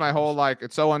you miss my whole like?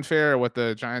 It's so unfair what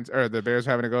the Giants or the Bears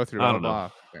are having to go through. I don't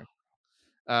know. Okay.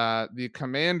 The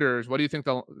Commanders, what do you think?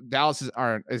 Dallas is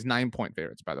 9-point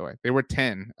favorites, by the way. They were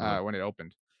 10 when it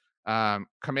opened.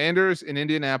 Commanders in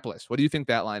Indianapolis, what do you think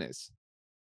that line is?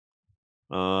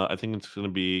 I think it's going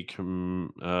to be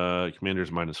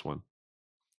Commanders -1.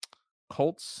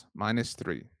 Colts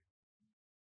 -3.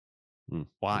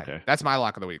 Why? Okay. That's my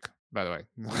lock of the week, by the way,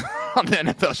 on the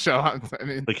NFL show. I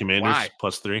mean, The Commanders why?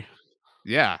 +3.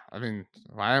 Yeah, I mean,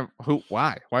 why? Who?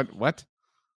 Why? What?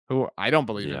 Who? I don't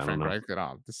believe in I don't Frank know. Reich at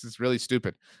all. This is really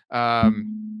stupid.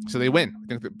 So they win. I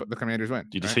think the Commanders win.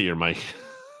 You just right? hit your mic.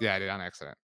 Yeah, I did on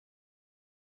accident.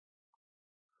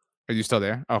 Are you still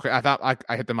there? Okay, I thought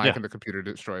I hit the mic and the computer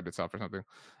destroyed itself or something.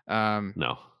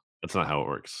 No, that's not how it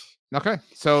works. Okay,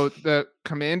 so the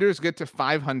Commanders get to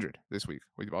 500 this week.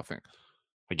 What do you all think?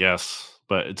 I guess,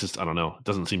 but it's just I don't know. It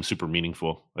doesn't seem super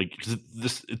meaningful. Like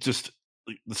it's just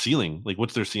like, the ceiling. Like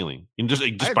what's their ceiling? And just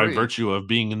by virtue of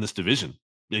being in this division,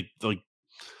 like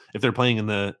if they're playing in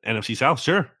the NFC South,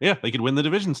 sure, yeah, they could win the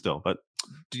division still. But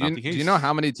do you know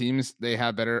how many teams they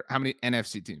have better? How many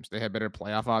NFC teams they have better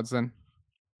playoff odds than?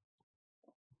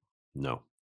 No.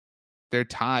 They're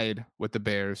tied with the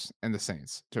Bears and the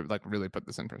Saints to like really put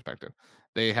this in perspective.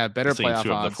 They have better The Saints playoff who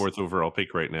have odds. the 4th overall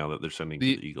pick right now that they're sending to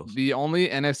the Eagles. The only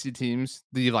NFC teams,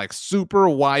 the like super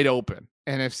wide open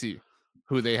NFC,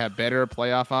 who they have better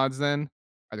playoff odds than,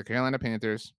 are the Carolina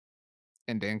Panthers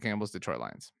and Dan Campbell's Detroit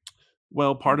Lions.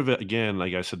 Well, part of it, again,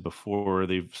 like I said before,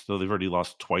 they've already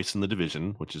lost twice in the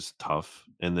division, which is tough,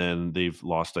 and then they've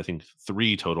lost, I think,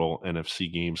 3 total NFC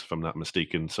games, if I'm not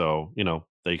mistaken. So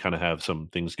they kind of have some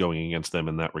things going against them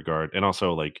in that regard, and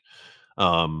also like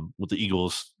with the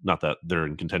Eagles, not that they're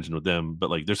in contention with them, but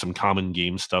like there's some common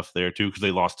game stuff there too because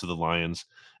they lost to the Lions,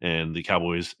 and the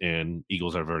Cowboys and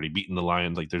Eagles have already beaten the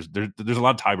Lions. Like there's a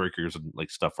lot of tiebreakers and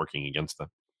like stuff working against them.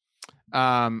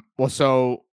 Well,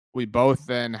 so we both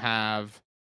then have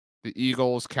the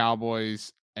Eagles,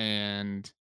 Cowboys, and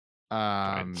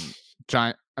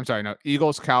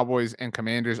Eagles, Cowboys, and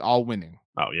Commanders all winning.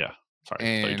 Oh yeah, sorry. I thought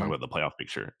you were talking about the playoff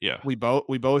picture. Yeah, we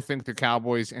both think the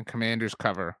Cowboys and Commanders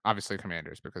cover. Obviously,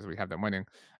 Commanders because we have them winning.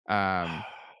 And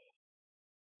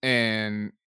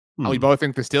we both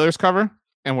think the Steelers cover,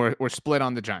 and we're split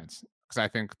on the Giants because I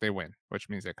think they win, which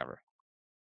means they cover.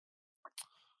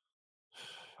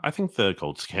 I think the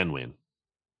Colts can win.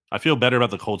 I feel better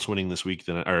about the Colts winning this week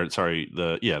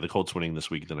the Colts winning this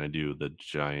week than I do the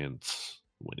Giants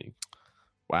winning.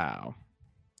 Wow.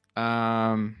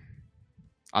 On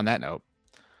that note,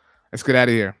 let's get out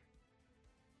of here.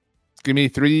 Give me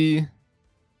 3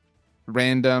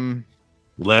 random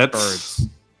birds.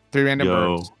 3 random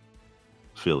birds.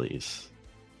 Phillies.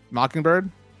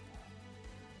 Mockingbird,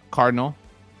 Cardinal,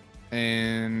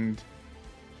 and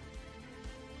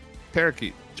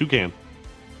parakeet. Toucan.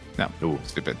 No. Ooh.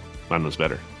 Stupid. Mine was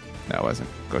better. No, it wasn't.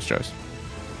 Go Stros.